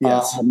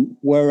 Yes.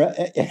 Where,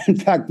 in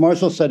fact,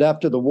 Marshall said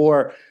after the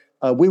war,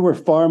 we were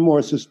far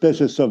more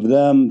suspicious of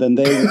them than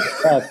they were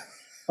of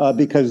us,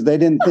 because they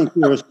didn't think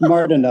we were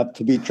smart enough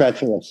to be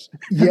treacherous.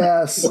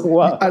 Yes.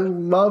 I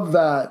love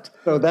that.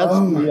 So that's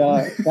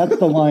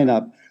the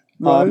lineup.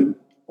 Right.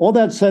 All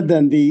that said,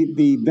 then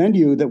the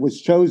venue that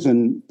was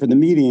chosen for the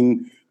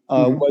meeting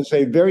was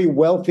a very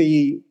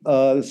wealthy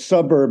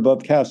suburb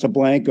of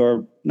Casablanca,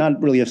 or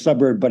not really a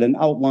suburb, but an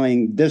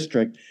outlying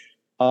district,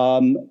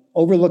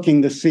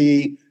 overlooking the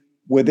sea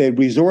with a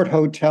resort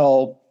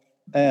hotel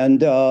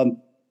and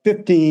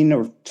 15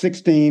 or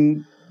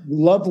 16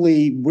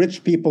 lovely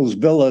rich people's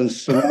villas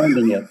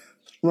surrounding it.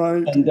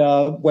 Right. And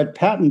what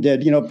Patton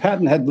did,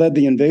 Patton had led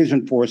the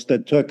invasion force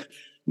that took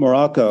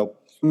Morocco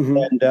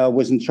and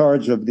was in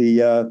charge of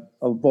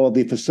of all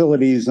the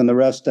facilities and the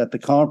rest at the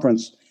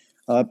conference.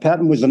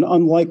 Patton was an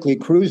unlikely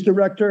cruise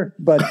director,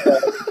 but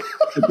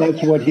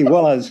that's what he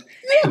was.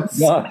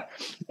 Yes.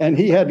 And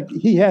he had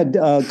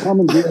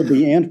commandeered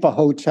the Anfa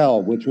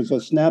Hotel, which was a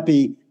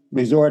snappy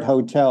resort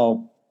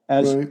hotel,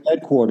 as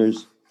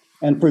headquarters,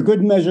 and for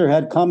good measure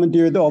had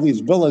commandeered all these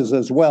villas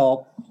as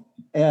well.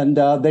 And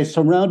they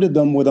surrounded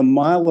them with a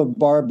mile of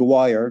barbed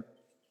wire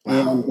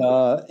and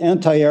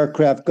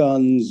anti-aircraft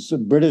guns,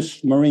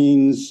 British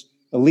Marines,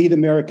 elite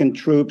American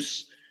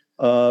troops,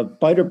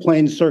 fighter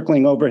planes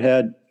circling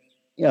overhead.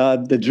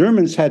 The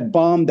Germans had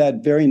bombed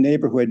that very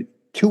neighborhood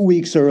 2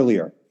 weeks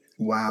earlier.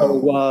 Wow.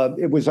 So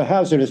it was a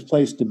hazardous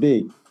place to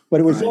be, but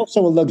it was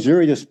also a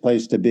luxurious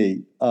place to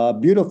be.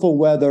 Beautiful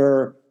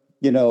weather,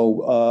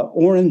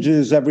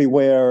 oranges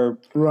everywhere,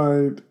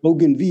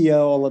 bougainvillea,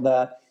 all of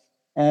that.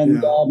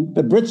 And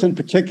the Brits in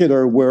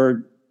particular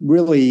were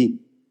really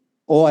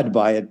awed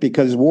by it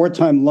because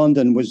wartime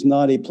London was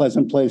not a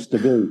pleasant place to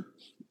be.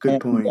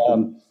 Good point.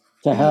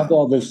 To have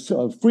all this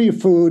free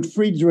food,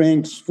 free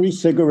drinks, free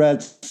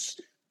cigarettes,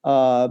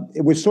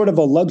 it was sort of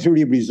a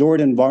luxury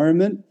resort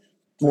environment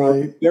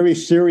for very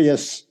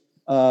serious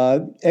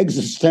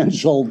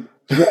existential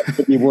threats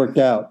to be worked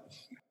out.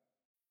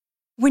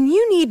 When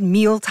you need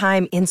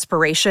mealtime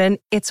inspiration,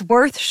 it's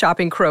worth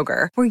shopping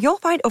Kroger, where you'll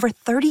find over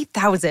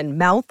 30,000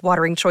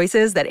 mouth-watering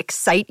choices that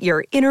excite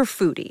your inner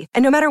foodie.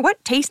 And no matter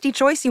what tasty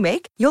choice you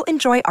make, you'll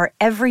enjoy our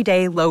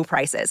everyday low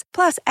prices,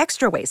 plus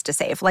extra ways to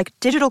save, like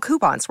digital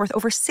coupons worth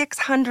over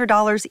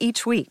 $600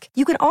 each week.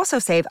 You can also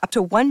save up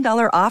to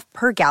 $1 off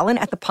per gallon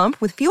at the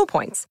pump with fuel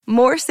points.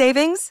 More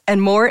savings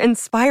and more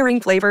inspiring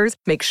flavors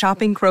make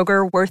shopping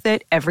Kroger worth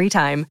it every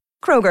time.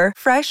 Kroger,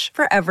 fresh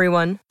for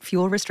everyone.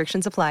 Fuel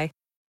restrictions apply.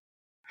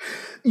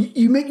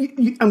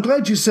 I'm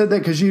glad you said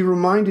that because you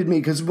reminded me,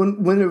 because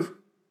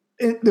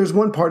there's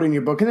one part in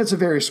your book, and it's a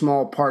very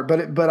small part,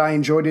 but I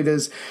enjoyed it,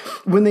 is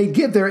when they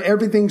get there,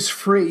 everything's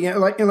free.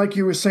 Like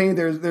you were saying,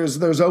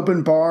 there's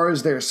open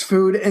bars, there's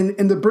food,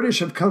 and the British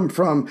have come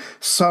from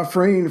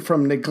suffering,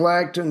 from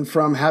neglect, and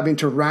from having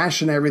to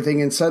ration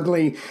everything, and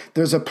suddenly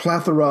there's a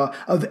plethora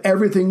of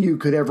everything you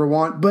could ever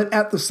want. But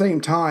at the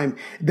same time,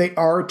 they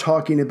are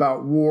talking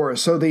about war.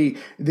 So the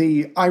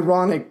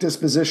ironic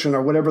disposition,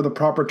 or whatever the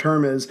proper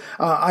term is,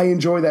 I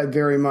enjoy that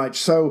very much.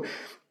 So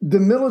the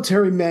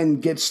military men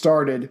get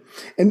started,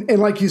 and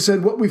like you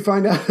said, what we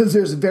find out is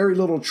there's very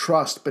little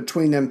trust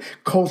between them,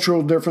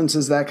 cultural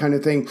differences, that kind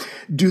of thing.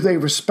 Do they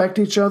respect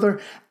each other?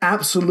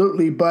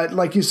 Absolutely. But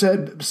like you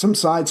said, some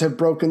sides have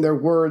broken their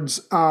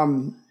words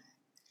in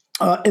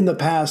the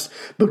past.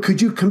 But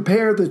could you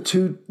compare the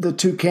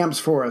two camps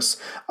for us?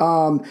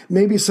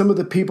 Maybe some of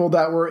the people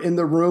that were in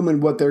the room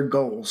and what their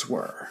goals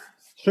were.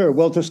 Sure.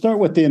 Well, to start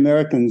with the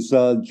Americans,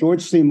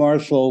 George C.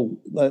 Marshall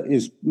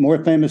is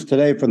more famous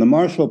today for the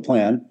Marshall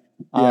Plan,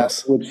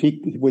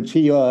 which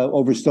he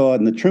oversaw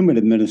in the Truman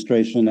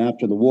administration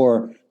after the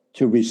war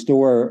to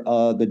restore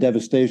the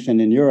devastation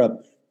in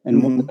Europe,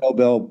 and won the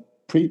Nobel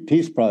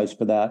Peace Prize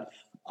for that.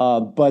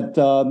 But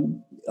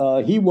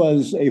he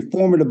was a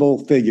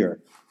formidable figure,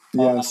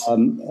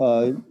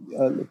 a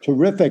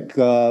terrific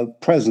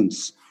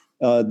presence.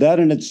 That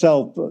in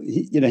itself,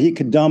 he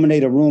could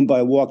dominate a room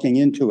by walking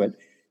into it.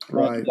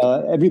 Right.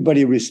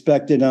 Everybody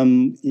respected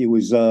him. He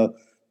was a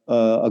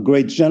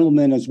great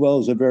gentleman as well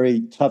as a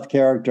very tough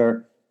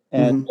character,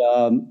 and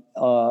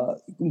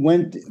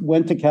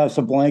went to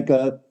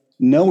Casablanca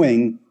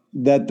knowing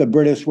that the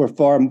British were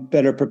far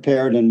better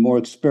prepared and more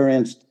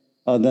experienced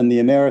than the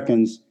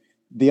Americans.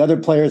 The other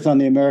players on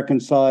the American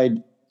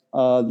side,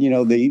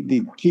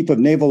 the chief of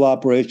naval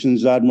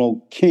operations,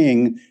 Admiral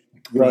King,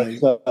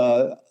 was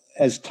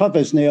as tough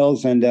as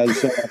nails and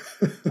as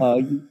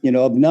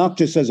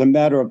obnoxious as a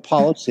matter of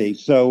policy.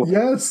 So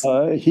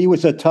he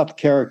was a tough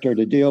character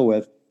to deal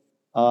with.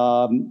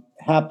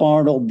 Hap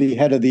Arnold, the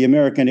head of the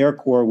American Air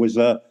Corps, was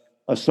a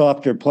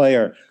softer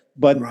player.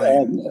 But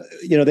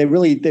they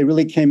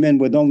really came in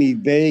with only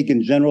vague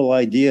and general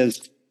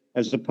ideas,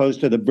 as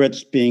opposed to the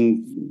Brits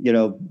being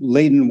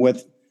laden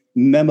with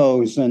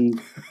memos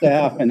and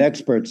staff and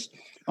experts.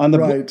 On the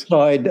Brit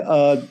side,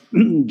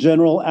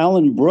 General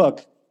Alan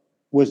Brooke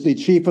was the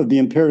chief of the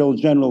Imperial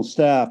General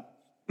Staff,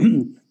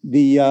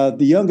 the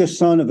youngest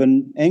son of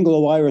an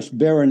Anglo-Irish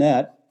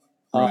baronet,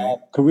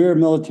 career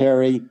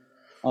military,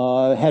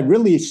 had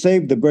really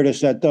saved the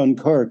British at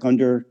Dunkirk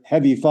under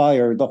heavy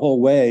fire the whole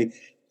way,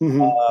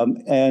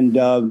 and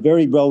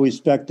very well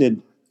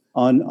respected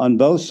on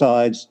both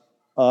sides,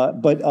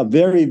 but a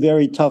very,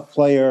 very tough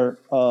player,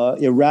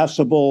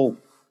 irascible,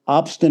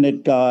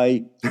 obstinate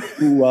guy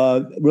who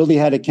really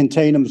had to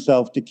contain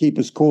himself to keep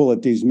his cool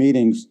at these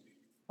meetings.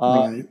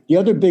 The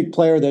other big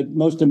player that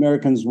most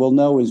Americans will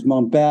know is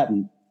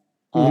Mountbatten.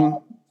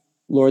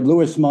 Lord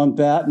Louis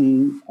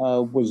Mountbatten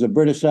was a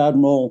British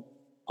admiral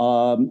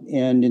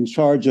and in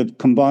charge of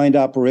combined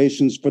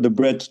operations for the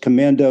Brits,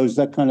 commandos,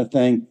 that kind of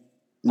thing.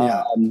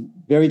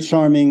 Very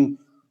charming,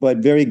 but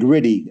very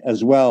gritty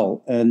as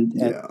well, and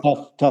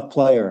tough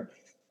player.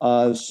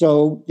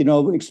 So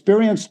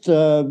experienced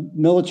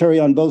military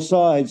on both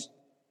sides,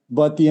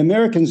 but the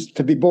Americans,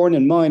 to be borne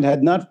in mind,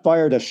 had not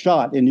fired a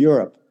shot in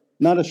Europe.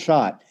 Not a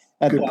shot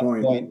at that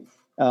point.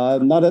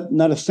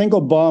 Not a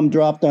single bomb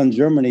dropped on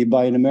Germany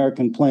by an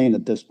American plane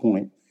at this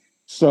point.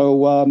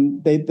 So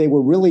they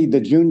were really the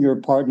junior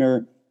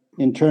partner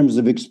in terms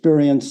of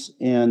experience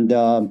and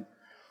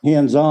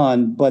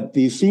hands-on, but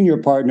the senior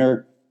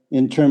partner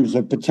in terms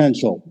of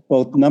potential,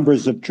 both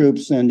numbers of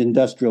troops and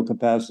industrial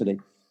capacity.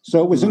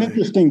 So it was an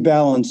interesting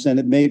balance, and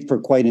it made for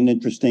quite an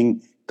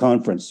interesting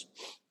conference.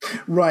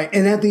 Right.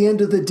 And at the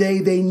end of the day,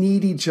 they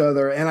need each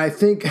other. And I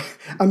think,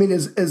 I mean,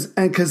 and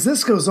because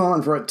this goes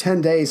on for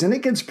 10 days and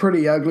it gets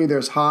pretty ugly.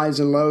 There's highs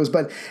and lows.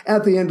 But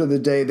at the end of the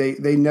day,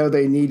 they know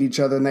they need each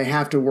other and they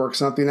have to work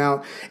something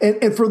out.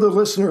 And for the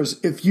listeners,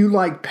 if you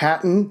like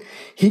Patton,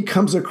 he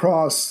comes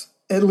across,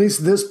 at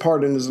least this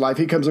part in his life,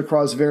 he comes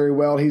across very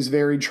well. He's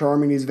very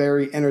charming. He's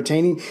very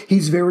entertaining.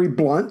 He's very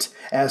blunt,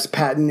 as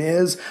Patton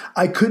is.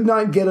 I could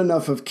not get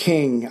enough of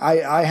King.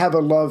 I have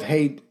a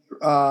love-hate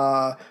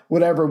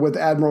whatever with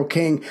Admiral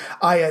King.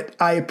 I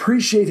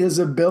appreciate his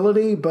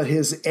ability, but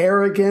his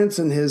arrogance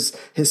and his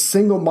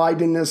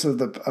single-mindedness of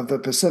the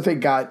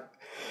Pacific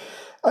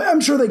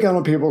I'm sure they got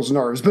on people's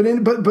nerves. But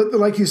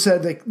like you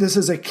said, this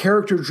is a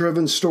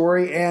character-driven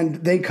story,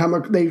 and they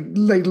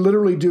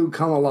literally do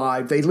come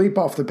alive. They leap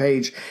off the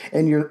page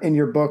in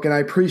your book, and I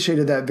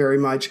appreciated that very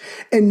much.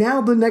 And now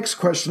the next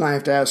question I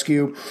have to ask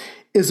you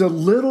is a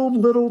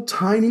little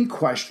tiny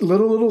question,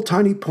 little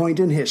tiny point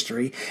in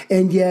history,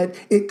 and yet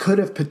it could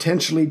have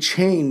potentially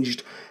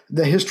changed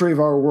the history of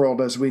our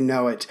world as we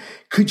know it.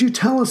 Could you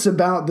tell us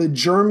about the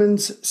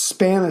Germans'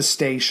 Spanish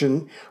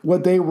station,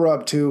 what they were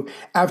up to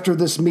after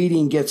this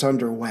meeting gets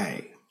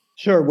underway?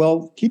 Sure.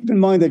 Well, keep in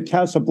mind that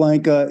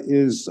Casablanca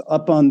is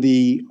up on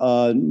the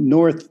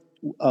north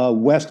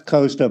west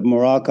coast of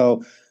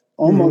Morocco,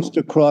 almost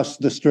across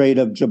the Strait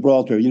of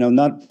Gibraltar,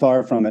 not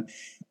far from it.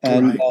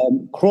 And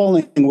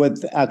crawling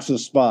with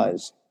Axis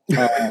spies,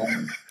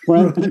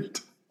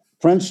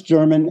 French,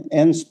 German,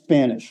 and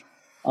Spanish.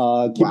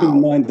 Keeping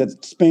in mind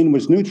that Spain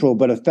was neutral,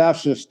 but a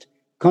fascist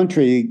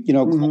country,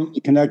 closely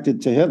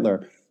connected to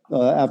Hitler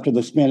after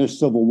the Spanish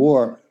Civil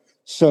War.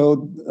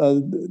 So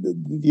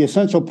the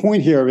essential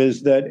point here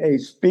is that a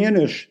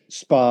Spanish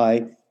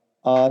spy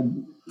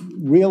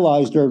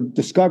realized, or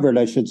discovered,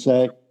 I should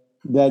say,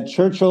 that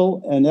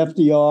Churchill and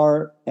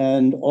FDR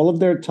and all of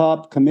their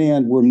top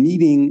command were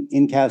meeting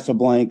in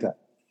Casablanca.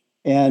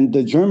 And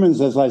the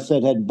Germans, as I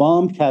said, had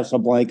bombed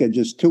Casablanca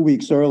just 2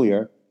 weeks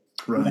earlier.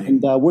 Right.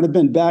 And would have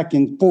been back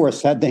in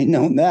force had they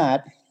known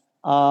that.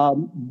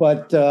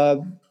 But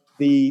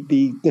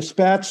the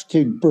dispatch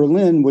to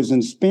Berlin was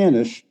in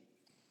Spanish,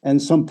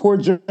 and some poor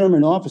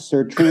German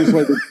officer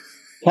translated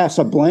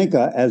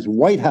Casablanca as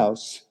White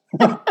House.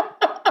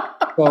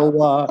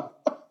 So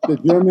the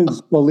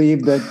Germans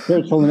believed that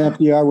Churchill and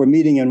FDR were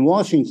meeting in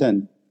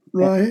Washington.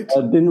 Right.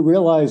 And, didn't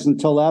realize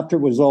until after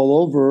it was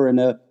all over and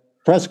a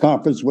press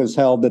conference was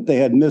held that they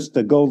had missed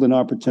a golden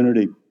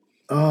opportunity.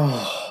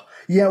 Oh,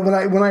 yeah. When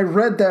I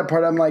read that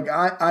part, I'm like,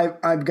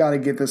 I've got to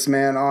get this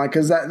man on,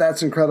 because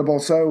that's incredible.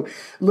 So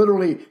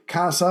literally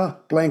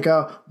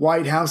Casablanca,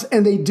 White House,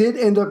 and they did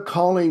end up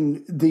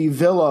calling the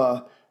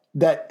villa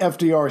that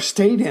FDR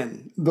stayed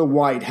in the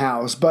White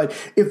House. But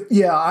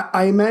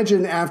I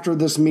imagine after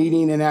this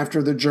meeting and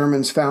after the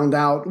Germans found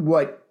out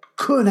what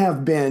could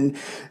have been,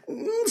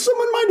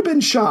 someone might have been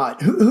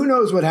shot. Who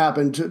knows what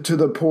happened to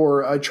the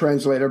poor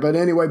translator. But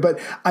anyway,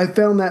 I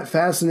found that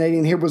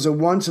fascinating. Here was a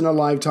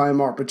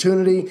once-in-a-lifetime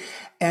opportunity,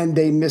 and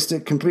they missed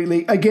it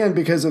completely, again,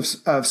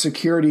 because of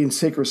security and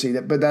secrecy.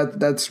 But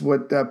that's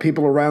what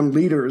people around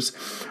leaders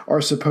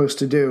are supposed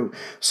to do.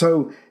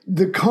 So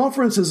the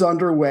conference is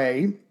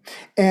underway,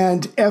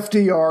 and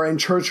FDR and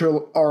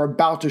Churchill are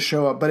about to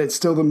show up, but it's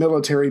still the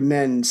military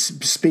men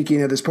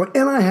speaking at this point.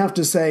 And I have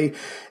to say,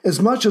 as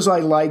much as I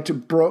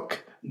liked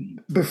Brooke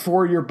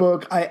before your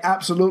book, I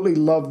absolutely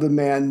love the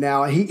man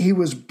now. He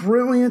was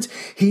brilliant.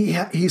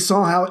 He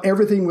saw how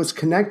everything was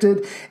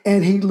connected,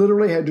 and he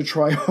literally had to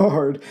try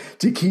hard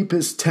to keep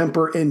his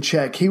temper in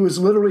check. He was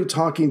literally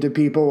talking to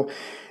people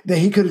that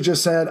he could have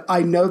just said,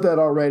 I know that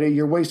already.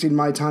 You're wasting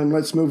my time.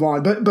 Let's move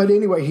on. But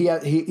anyway,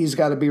 he's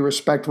got to be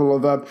respectful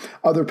of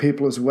other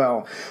people as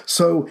well.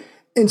 So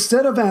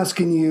instead of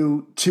asking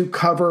you to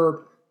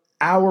cover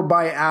hour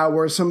by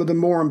hour some of the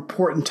more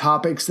important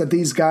topics that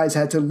these guys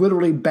had to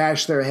literally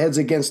bash their heads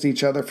against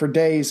each other for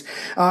days,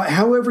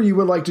 however you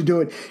would like to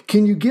do it,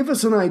 can you give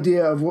us an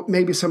idea of what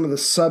maybe some of the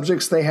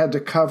subjects they had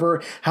to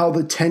cover, how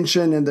the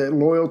tension and the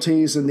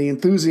loyalties and the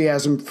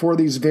enthusiasm for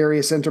these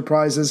various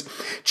enterprises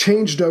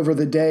changed over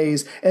the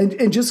days,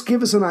 and just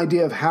give us an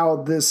idea of how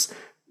this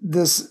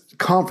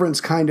conference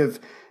kind of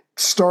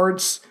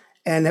starts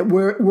and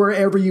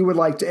wherever you would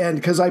like to end,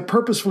 because I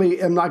purposefully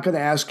am not going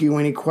to ask you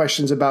any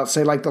questions about,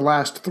 say, like the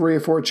last 3 or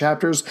 4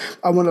 chapters.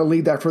 I want to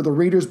leave that for the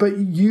readers, but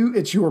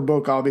it's your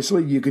book,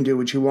 obviously. You can do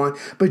what you want.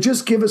 But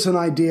just give us an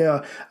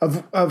idea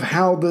of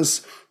how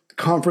this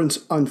conference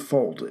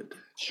unfolded.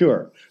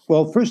 Sure.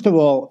 Well, first of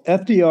all,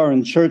 FDR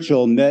and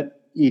Churchill met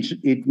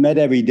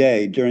every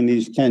day during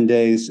these 10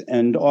 days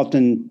and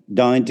often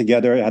dined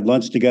together, had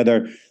lunch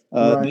together.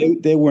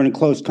 Right. They were in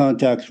close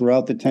contact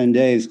throughout the 10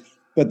 days.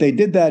 But they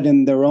did that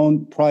in their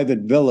own private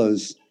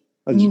villas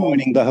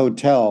adjoining the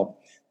hotel.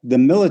 The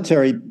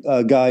military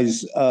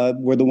guys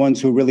were the ones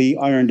who really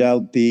ironed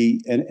out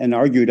and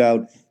argued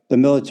out the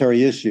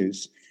military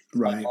issues.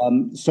 Right.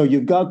 So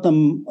you've got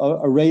them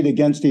arrayed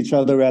against each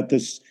other at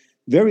this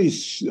very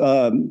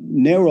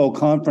narrow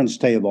conference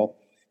table.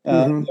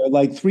 They're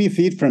like 3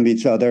 feet from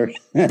each other,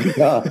 and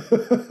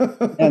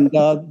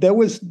there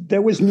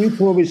was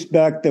mutual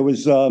respect. There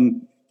was,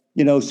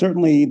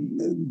 certainly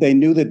they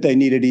knew that they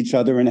needed each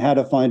other and how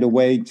to find a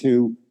way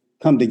to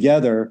come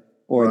together,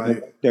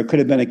 or there could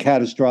have been a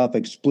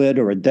catastrophic split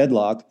or a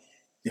deadlock.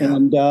 Yeah.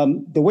 And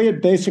the way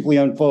it basically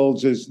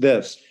unfolds is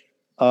this.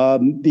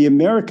 The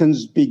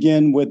Americans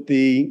begin with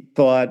the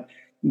thought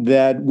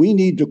that we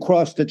need to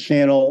cross the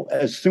channel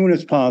as soon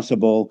as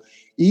possible,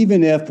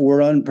 even if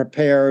we're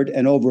unprepared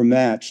and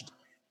overmatched,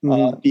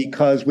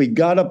 because we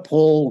got to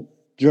pull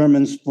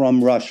Germans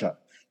from Russia.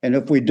 And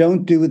if we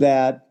don't do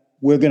that,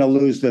 we're going to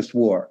lose this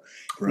war.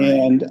 Right.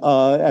 And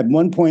at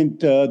one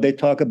point, they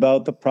talk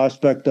about the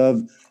prospect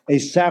of a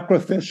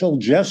sacrificial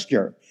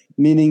gesture,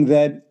 meaning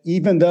that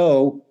even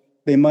though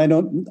they might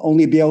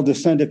only be able to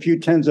send a few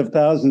tens of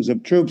thousands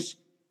of troops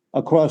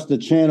across the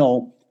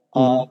channel,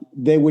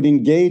 they would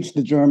engage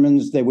the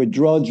Germans, they would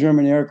draw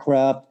German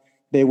aircraft,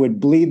 they would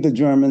bleed the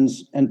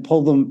Germans and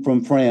pull them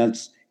from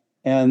France.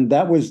 And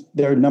that was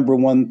their number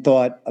one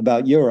thought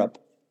about Europe.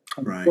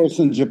 Right. Of course,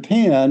 in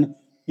Japan,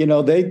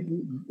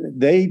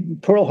 they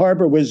Pearl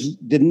Harbor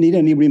didn't need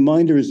any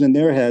reminders in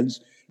their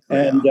heads.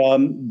 And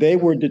they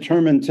were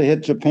determined to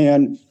hit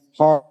Japan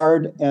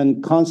hard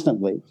and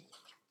constantly.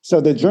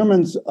 So the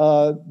Germans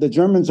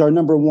are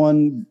number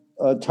one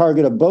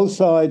target of both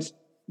sides,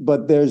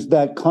 but there's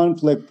that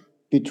conflict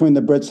between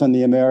the Brits and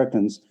the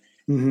Americans.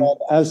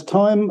 As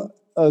time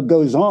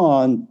goes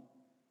on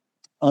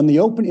in the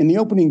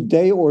opening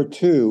day or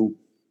two,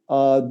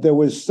 there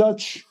was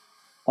such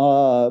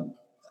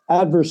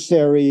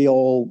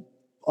adversarial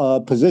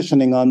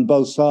positioning on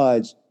both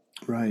sides,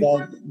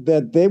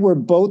 that they were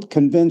both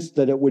convinced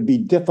that it would be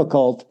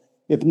difficult,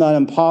 if not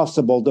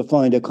impossible, to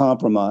find a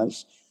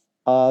compromise.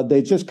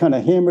 They just kind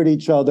of hammered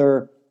each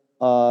other,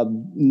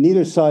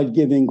 neither side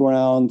giving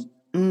ground,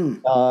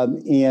 and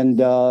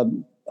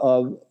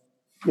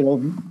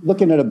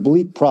looking at a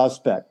bleak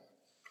prospect.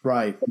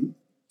 Right.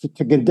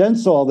 To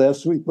condense all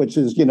this, which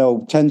is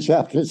 10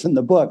 chapters in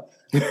the book,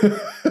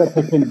 but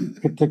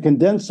to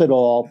condense it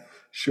all,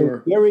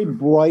 a very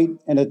bright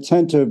and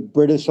attentive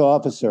British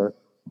officer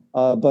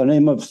by the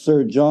name of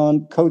Sir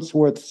John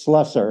Coatsworth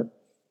Slessor,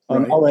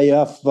 an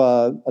RAF,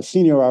 a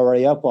senior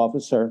RAF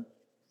officer,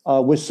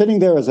 was sitting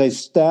there as a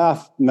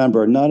staff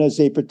member, not as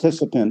a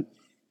participant,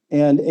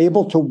 and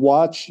able to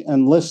watch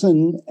and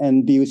listen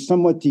and be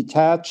somewhat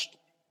detached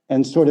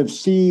and sort of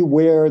see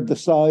where the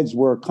sides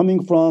were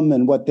coming from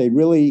and what they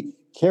really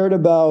cared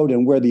about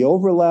and where the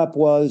overlap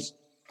was.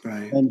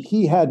 Right. And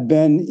he had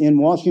been in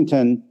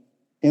Washington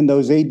in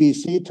those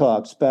ABC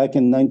talks back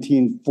in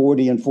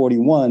 1940 and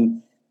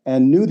 41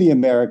 and knew the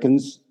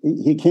Americans.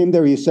 He came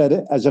there, he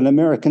said, as an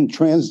American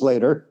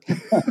translator.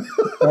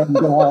 And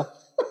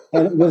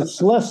it was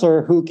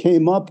Slessor who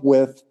came up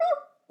with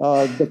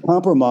the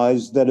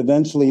compromise that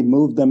eventually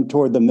moved them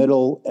toward the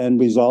middle and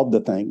resolved the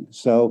thing.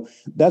 So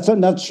that's a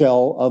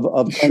nutshell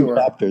of 10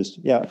 chapters.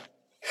 Yeah.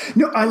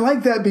 No, I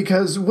like that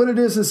because what it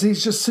is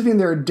he's just sitting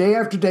there day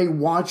after day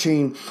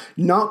watching,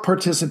 not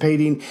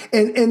participating.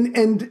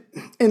 And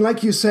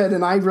like you said,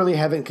 and I really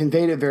haven't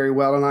conveyed it very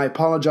well, and I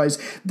apologize,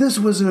 this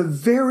was a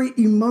very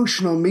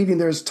emotional meeting.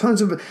 There's tons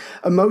of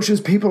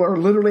emotions. People are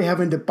literally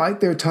having to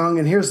bite their tongue.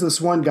 And here's this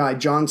one guy,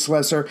 John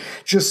Slessor,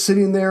 just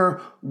sitting there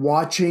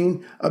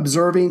watching,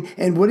 observing,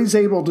 and what he's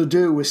able to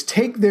do is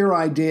take their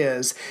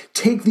ideas,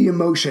 take the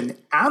emotion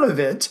out of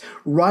it,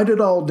 write it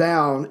all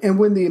down, and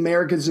when the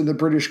Americans and the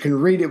British can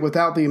read it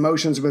without the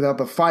emotions, without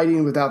the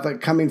fighting, without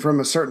that coming from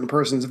a certain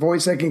person's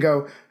voice, they can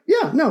go,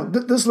 yeah, no,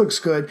 this looks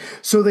good.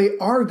 So they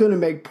are going to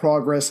make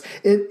progress.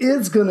 It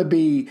is going to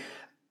be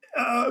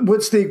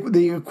what's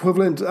the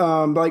equivalent,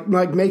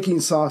 like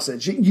making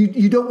sausage.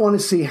 You don't want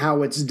to see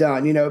how it's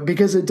done,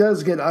 because it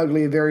does get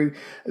ugly very,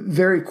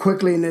 very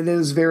quickly, and it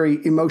is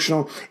very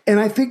emotional. And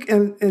I think,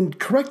 and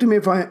correct me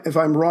if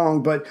I'm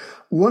wrong, but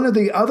one of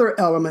the other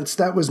elements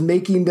that was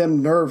making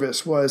them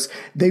nervous was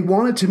they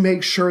wanted to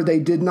make sure they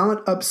did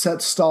not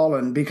upset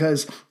Stalin,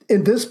 because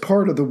in this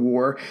part of the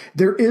war,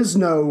 there is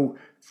no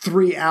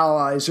three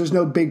allies. There's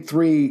no big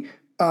three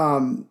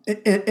in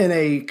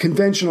a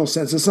conventional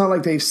sense. It's not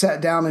like they've sat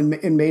down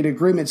and made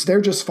agreements.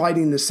 They're just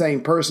fighting the same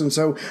person.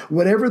 So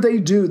whatever they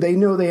do, they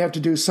know they have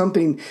to do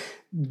something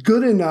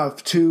good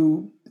enough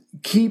to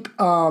keep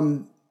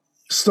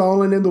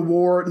Stalin in the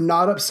war,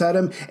 not upset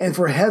him. And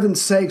for heaven's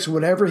sakes,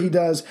 whatever he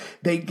does,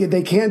 they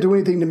can't do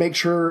anything to make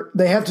sure,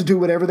 they have to do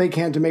whatever they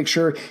can to make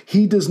sure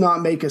he does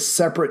not make a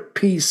separate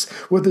peace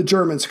with the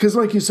Germans. Because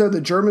like you said,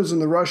 the Germans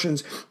and the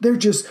Russians, they're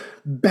just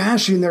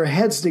bashing their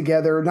heads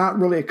together, not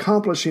really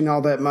accomplishing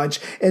all that much.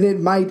 And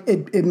it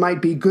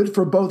might be good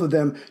for both of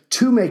them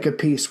to make a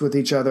peace with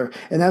each other.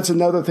 And that's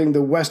another thing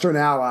the Western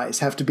allies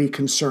have to be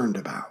concerned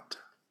about.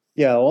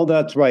 Yeah, well,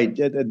 that's right.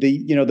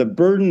 The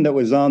burden that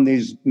was on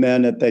these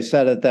men that they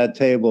sat at that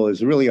table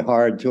is really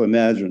hard to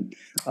imagine.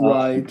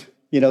 Right.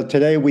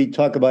 Today we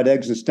talk about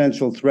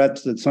existential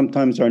threats that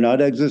sometimes are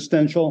not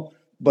existential,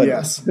 but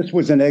this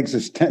was an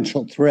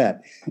existential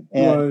threat.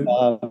 And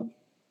the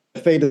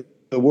fate of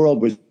the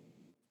world was,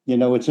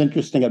 It's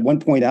interesting. At one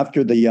point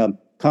after the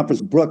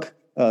conference, Brooke,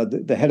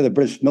 the head of the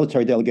British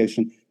military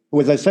delegation,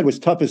 who, as I said, was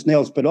tough as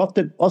nails, but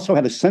often also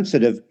had a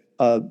sensitive,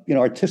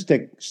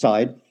 artistic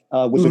side,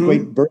 was a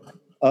great bird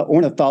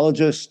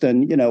ornithologist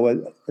and,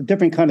 a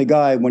different kind of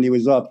guy when he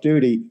was off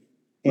duty.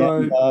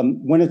 And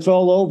when it's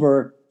all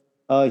over,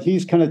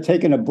 he's kind of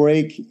taking a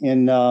break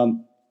in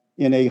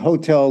a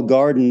hotel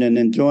garden and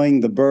enjoying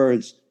the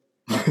birds.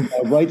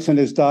 Writes in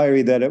his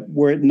diary that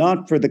were it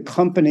not for the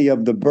company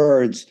of the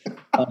birds,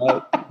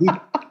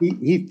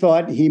 he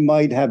thought he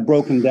might have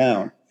broken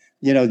down,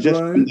 just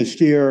from the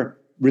sheer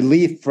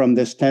relief from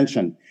this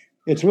tension.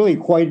 It's really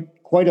quite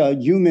a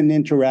human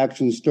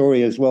interaction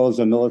story as well as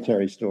a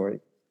military story.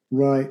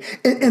 Right.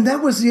 And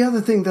that was the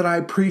other thing that I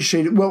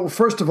appreciated. Well,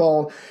 first of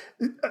all,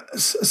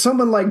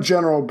 someone like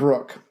General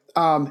Brooke,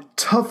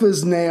 tough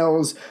as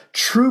nails,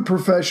 true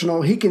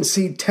professional. He can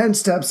see 10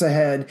 steps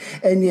ahead.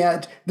 And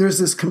yet there's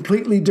this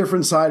completely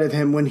different side of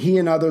him when he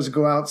and others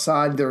go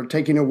outside. They're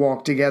taking a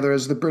walk together,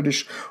 as the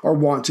British are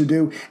wont to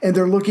do. And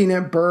they're looking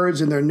at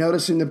birds and they're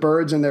noticing the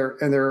birds, and they're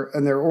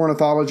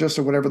ornithologists,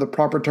 or whatever the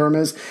proper term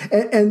is.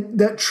 And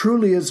that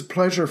truly is a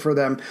pleasure for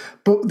them.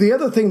 But the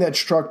other thing that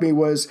struck me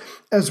was,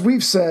 as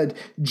we've said,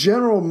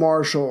 General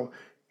Marshall,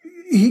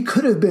 he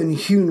could have been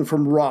hewn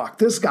from rock.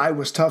 This guy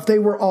was tough. They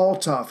were all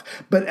tough.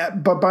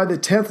 But by the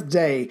 10th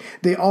day,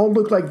 they all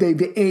look like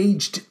they've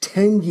aged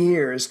 10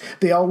 years.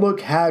 They all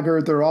look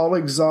haggard. They're all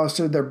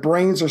exhausted. Their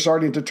brains are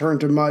starting to turn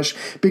to mush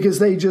because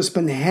they've just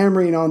been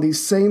hammering on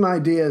these same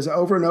ideas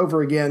over and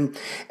over again.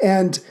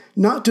 And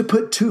not to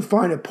put too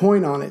fine a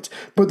point on it,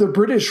 but the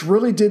British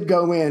really did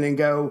go in and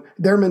go,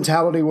 their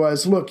mentality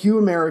was, look, you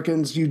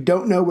Americans, you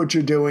don't know what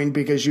you're doing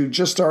because you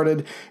just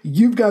started.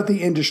 You've got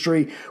the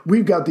industry.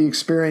 We've got the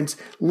experience.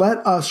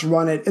 Let us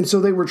run it. And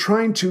so they were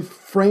trying to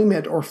frame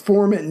it or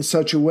form it in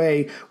such a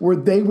way where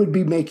they would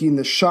be making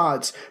the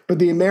shots. But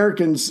the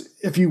Americans,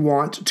 if you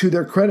want, to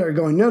their credit, are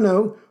going,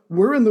 no,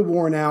 we're in the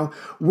war now.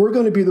 We're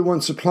going to be the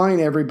ones supplying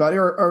everybody,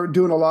 or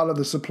doing a lot of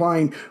the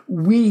supplying.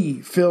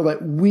 We feel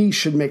that we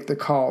should make the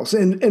calls.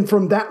 And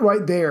from that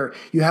right there,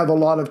 you have a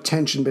lot of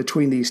tension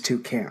between these two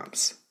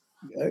camps.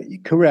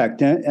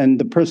 Correct. And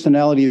the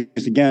personalities,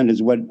 again,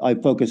 is what I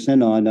focus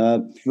in on.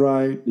 Dean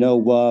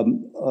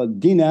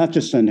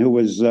Acheson, who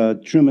was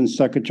Truman's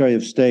Secretary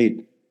of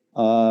State,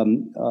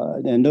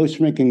 and no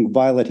shrinking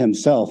violet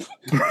himself,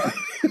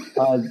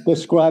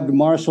 described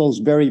Marshall's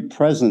very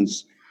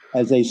presence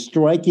as a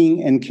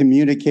striking and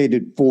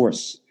communicated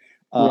force.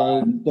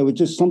 There was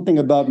just something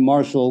about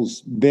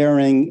Marshall's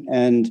bearing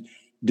and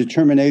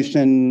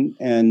determination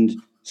and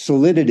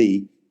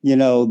solidity,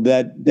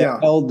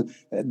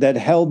 that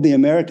held the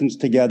Americans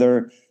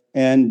together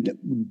and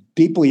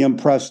deeply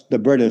impressed the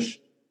British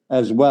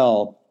as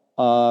well.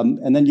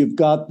 And then you've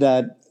got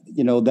that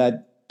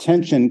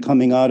tension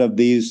coming out of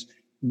these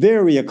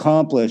very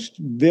accomplished,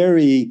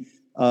 very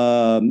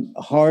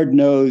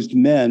hard-nosed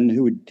men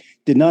who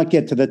did not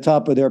get to the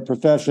top of their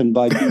profession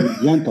by being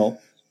gentle.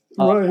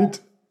 Right.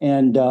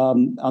 And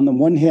on the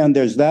one hand,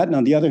 there's that. And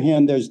on the other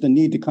hand, there's the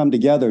need to come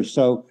together.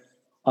 So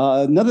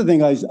another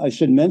thing I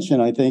should mention,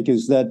 I think,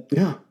 is that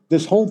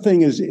this whole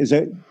thing is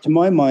to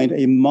my mind,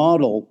 a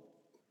model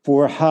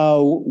for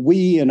how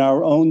we in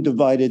our own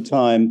divided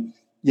time,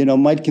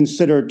 might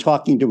consider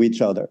talking to each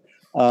other.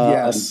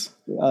 Yes.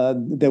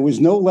 There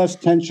was no less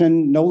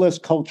tension, no less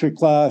culture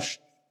clash,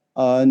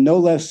 no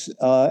less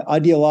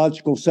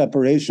ideological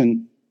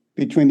separation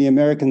between the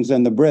Americans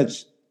and the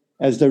Brits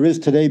as there is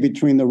today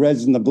between the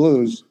Reds and the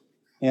Blues.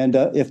 And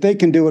if they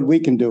can do it, we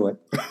can do it.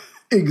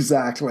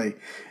 Exactly.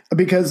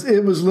 Because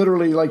it was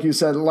literally, like you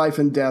said, life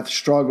and death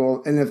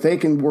struggle. And if they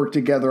can work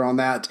together on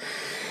that,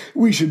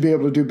 we should be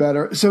able to do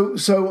better. So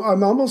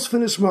I'm almost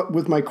finished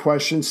with my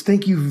questions.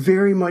 Thank you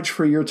very much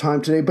for your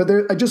time today. But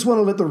I just want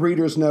to let the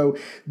readers know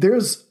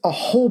there's a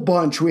whole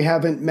bunch we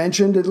haven't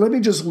mentioned. And let me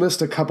just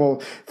list a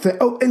couple.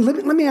 And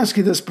let me ask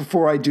you this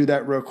before I do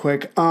that real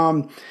quick.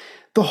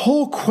 The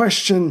whole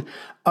question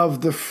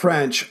of the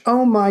French.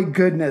 Oh my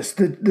goodness.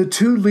 The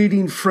two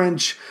leading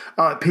French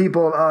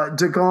people,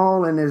 de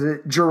Gaulle and is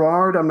it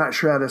Girard? I'm not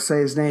sure how to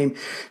say his name.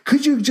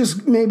 Could you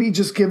maybe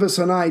give us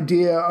an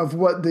idea of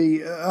what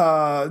the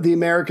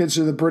Americans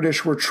or the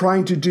British were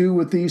trying to do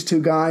with these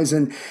two guys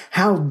and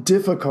how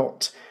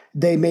difficult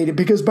they made it?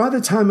 Because by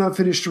the time I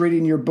finished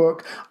reading your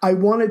book, I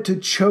wanted to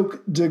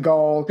choke de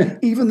Gaulle,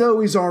 even though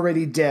he's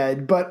already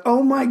dead. But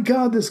oh my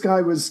God, this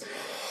guy was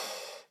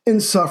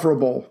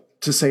insufferable,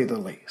 to say the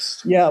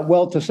least. Yeah,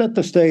 well, to set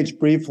the stage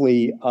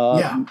briefly,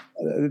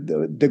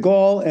 de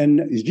Gaulle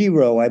and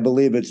Giraud, I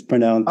believe it's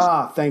pronounced.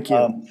 Thank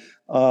you.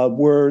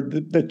 Were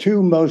the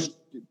two most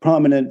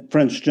prominent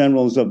French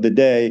generals of the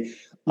day.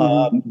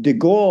 De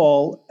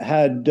Gaulle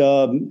had,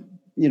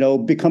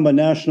 become a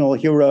national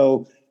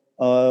hero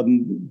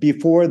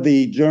before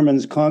the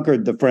Germans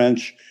conquered the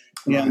French,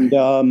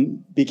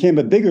 and became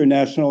a bigger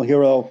national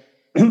hero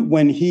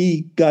when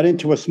he got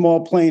into a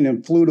small plane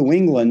and flew to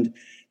England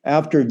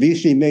after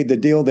Vichy made the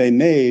deal they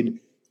made,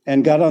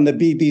 and got on the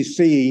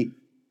BBC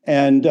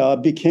and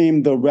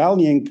became the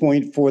rallying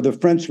point for the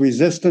French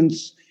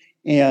resistance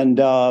and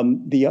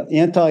the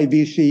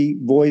anti-Vichy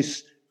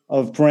voice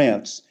of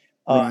France.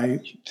 Right.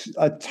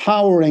 A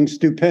towering,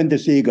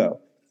 stupendous ego.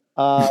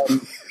 On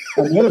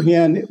the other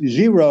hand,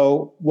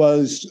 Giraud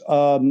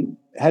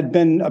had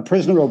been a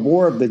prisoner of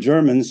war of the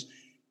Germans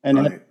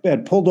and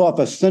had pulled off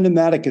a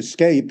cinematic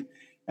escape.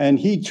 And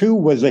he too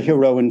was a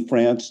hero in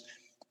France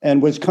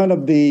and was kind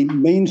of the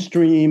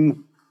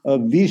mainstream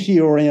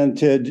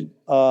Vichy-oriented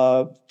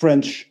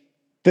French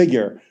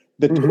figure.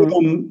 The two of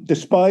them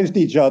despised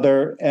each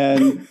other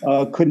and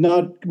could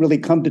not really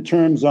come to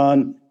terms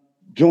on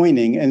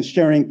joining and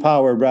sharing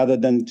power rather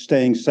than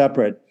staying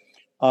separate.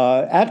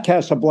 At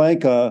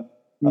Casablanca,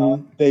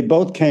 they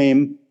both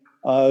came.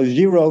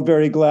 Giraud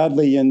very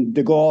gladly, and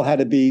de Gaulle had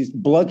to be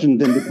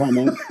bludgeoned into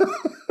coming.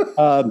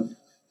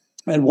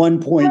 At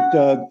one point,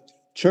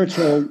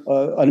 Churchill,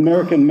 an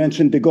American,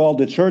 mentioned de Gaulle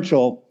to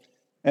Churchill,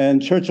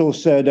 and Churchill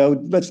said,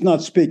 "Oh, let's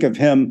not speak of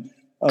him.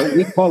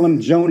 We call him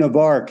Joan of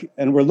Arc,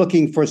 and we're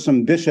looking for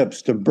some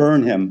bishops to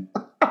burn him."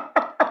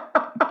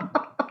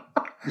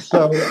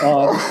 So,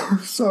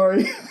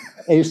 sorry.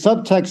 A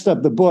subtext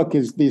of the book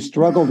is the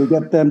struggle to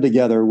get them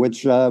together,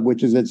 which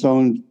is its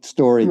own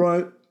story.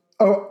 Right.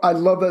 Oh, I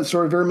love that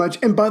story very much.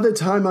 And by the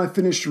time I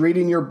finished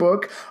reading your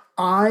book,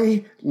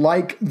 I,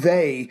 like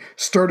they,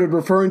 started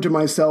referring to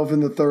myself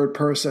in the third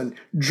person.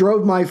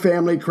 Drove my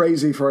family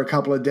crazy for a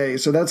couple of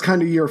days. So that's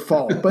kind of your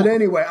fault. But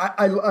anyway,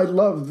 I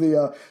love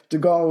the de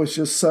Gaulle was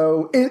just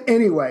so...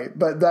 Anyway,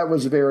 but that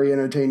was very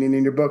entertaining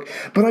in your book.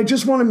 But I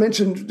just want to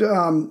mention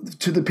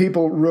to the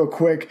people real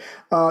quick,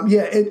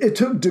 it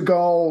took de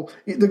Gaulle...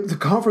 The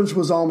conference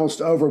was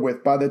almost over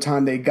with by the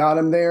time they got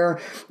him there.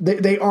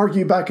 They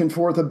argue back and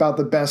forth about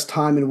the best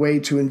time and way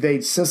to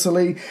invade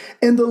Sicily.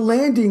 And the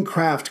landing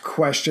craft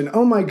question,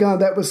 oh my God,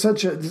 that was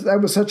such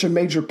a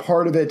major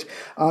part of it.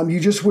 You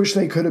just wish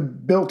they could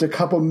have built a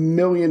couple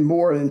million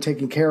more and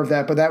taken care of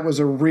that. But that was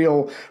a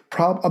real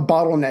a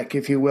bottleneck,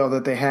 if you will,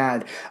 that they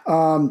had.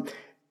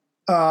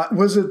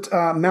 Was it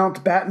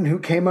Mountbatten who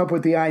came up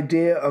with the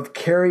idea of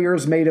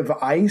carriers made of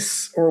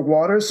ice or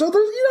water? So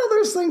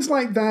there's things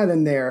like that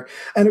in there.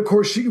 And of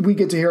course, we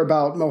get to hear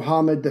about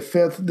Mohammed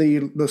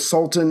V, the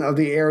Sultan of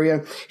the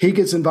area. He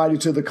gets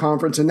invited to the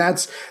conference, and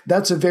that's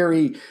a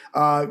very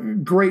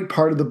great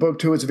part of the book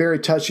too. It's very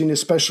touching,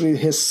 especially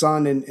his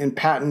son and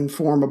Patton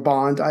form a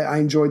bond. I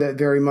enjoy that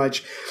very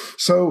much.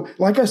 So,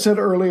 like I said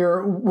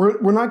earlier,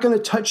 we're not going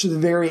to touch the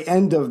very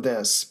end of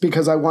this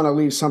because I want to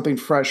leave something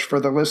fresh for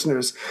the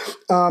listeners.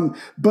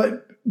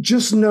 But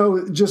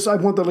I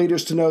want the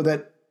leaders to know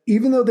that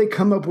even though they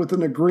come up with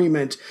an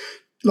agreement,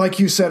 like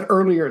you said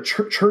earlier,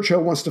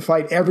 Churchill wants to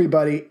fight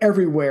everybody,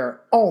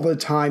 everywhere, all the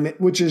time,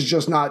 which is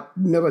just not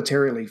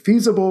militarily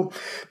feasible.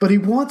 But he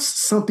wants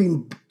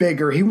something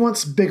bigger. He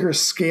wants bigger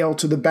scale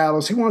to the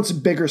battles. He wants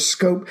bigger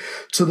scope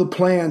to the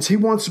plans. He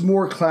wants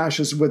more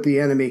clashes with the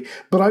enemy.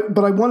 But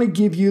I want to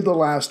give you the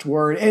last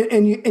word,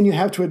 and you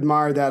have to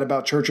admire that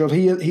about Churchill.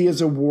 He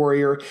is a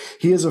warrior.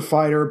 He is a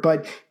fighter.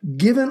 But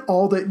given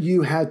all that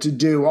you had to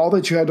do, all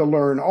that you had to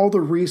learn, all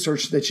the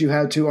research that you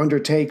had to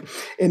undertake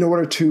in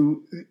order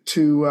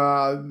to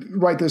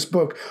write this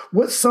book,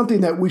 what's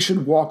something that we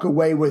should walk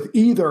away with,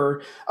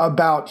 either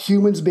about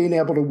humans being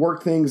able to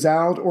work things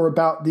out or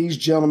about these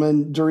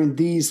gentlemen during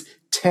these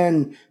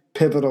 10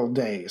 pivotal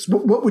days?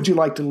 What would you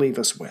like to leave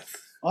us with?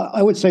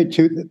 I would say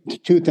two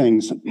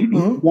things.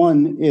 Mm-hmm.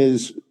 One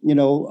is,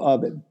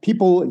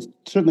 people,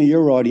 certainly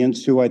your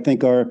audience, who I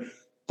think are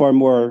far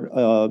more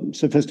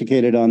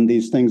sophisticated on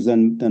these things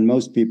than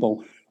most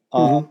people,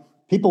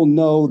 people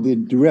know the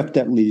drift,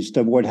 at least,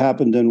 of what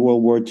happened in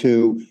World War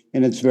II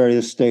in its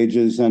various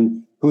stages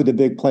and who the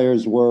big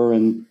players were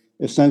and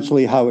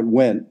essentially how it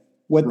went.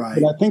 What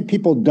I think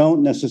people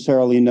don't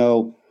necessarily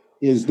know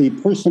is the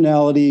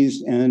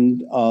personalities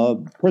and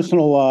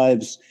personal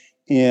lives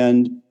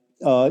and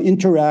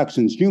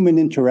human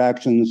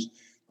interactions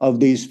of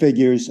these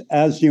figures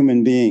as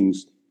human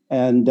beings.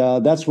 And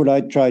that's what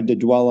I tried to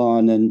dwell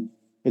on. And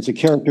it's a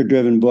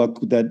character-driven book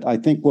that I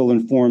think will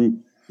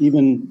inform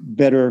even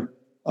better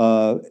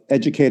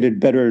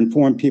educated, better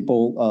informed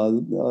people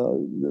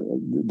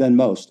than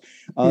most.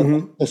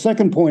 The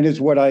second point is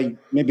what I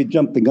maybe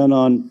jumped the gun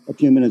on a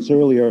few minutes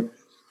earlier.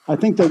 I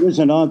think there is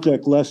an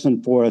object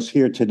lesson for us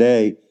here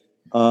today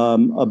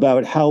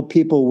about how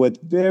people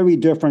with very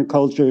different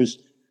cultures,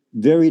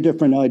 very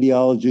different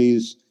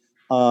ideologies,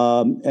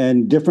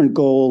 and different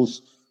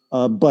goals,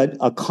 but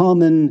a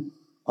common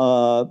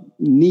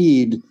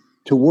need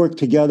to work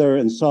together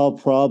and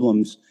solve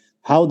problems,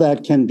 how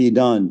that can be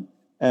done.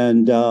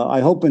 And I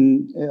hope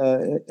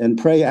and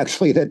pray,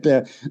 actually,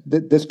 that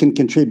this can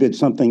contribute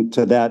something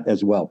to that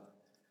as well.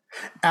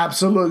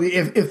 Absolutely.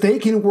 If they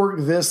can work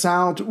this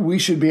out, we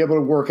should be able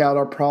to work out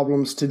our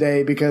problems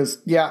today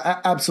because, yeah,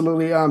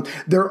 absolutely.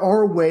 There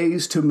are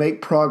ways to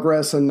make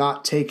progress and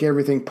not take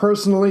everything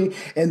personally.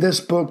 And this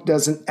book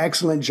does an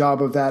excellent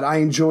job of that. I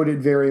enjoyed it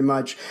very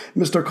much.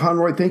 Mr.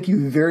 Conroy, thank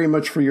you very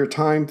much for your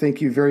time.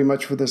 Thank you very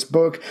much for this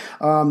book.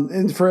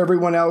 And for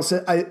everyone else,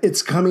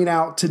 it's coming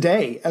out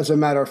today. As a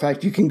matter of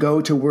fact, you can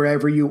go to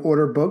wherever you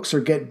order books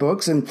or get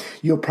books, and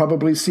you'll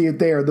probably see it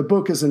there. The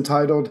book is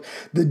entitled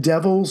The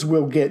Devils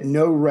Will Get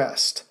No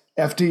Rest,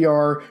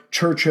 FDR,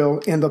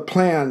 Churchill, and the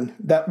Plan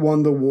That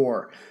Won the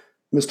War.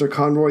 Mr.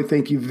 Conroy,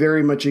 thank you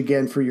very much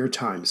again for your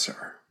time,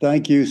 sir.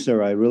 Thank you,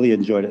 sir. I really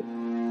enjoyed it.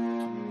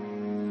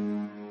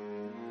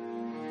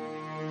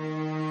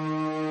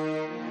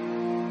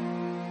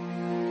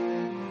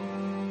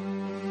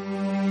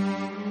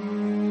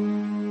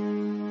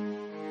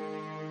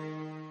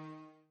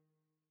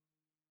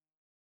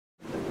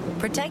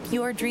 Protect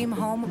your dream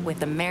home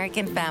with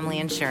American Family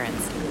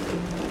Insurance.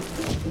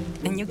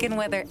 And you can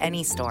weather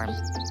any storm.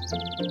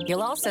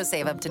 You'll also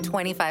save up to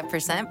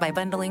 25% by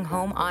bundling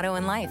home, auto,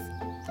 and life.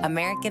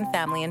 American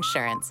Family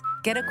Insurance.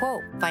 Get a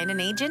quote. Find an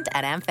agent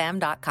at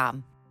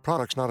amfam.com.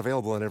 Products not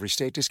available in every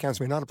state. Discounts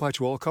may not apply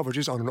to all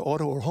coverages on an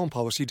auto or home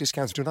policy.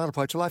 Discounts do not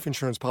apply to life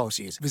insurance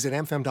policies. Visit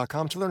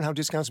amfam.com to learn how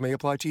discounts may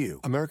apply to you.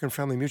 American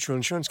Family Mutual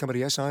Insurance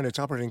Company, SI, and its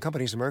operating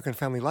companies, American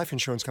Family Life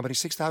Insurance Company,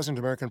 6000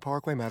 American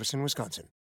Parkway, Madison, Wisconsin.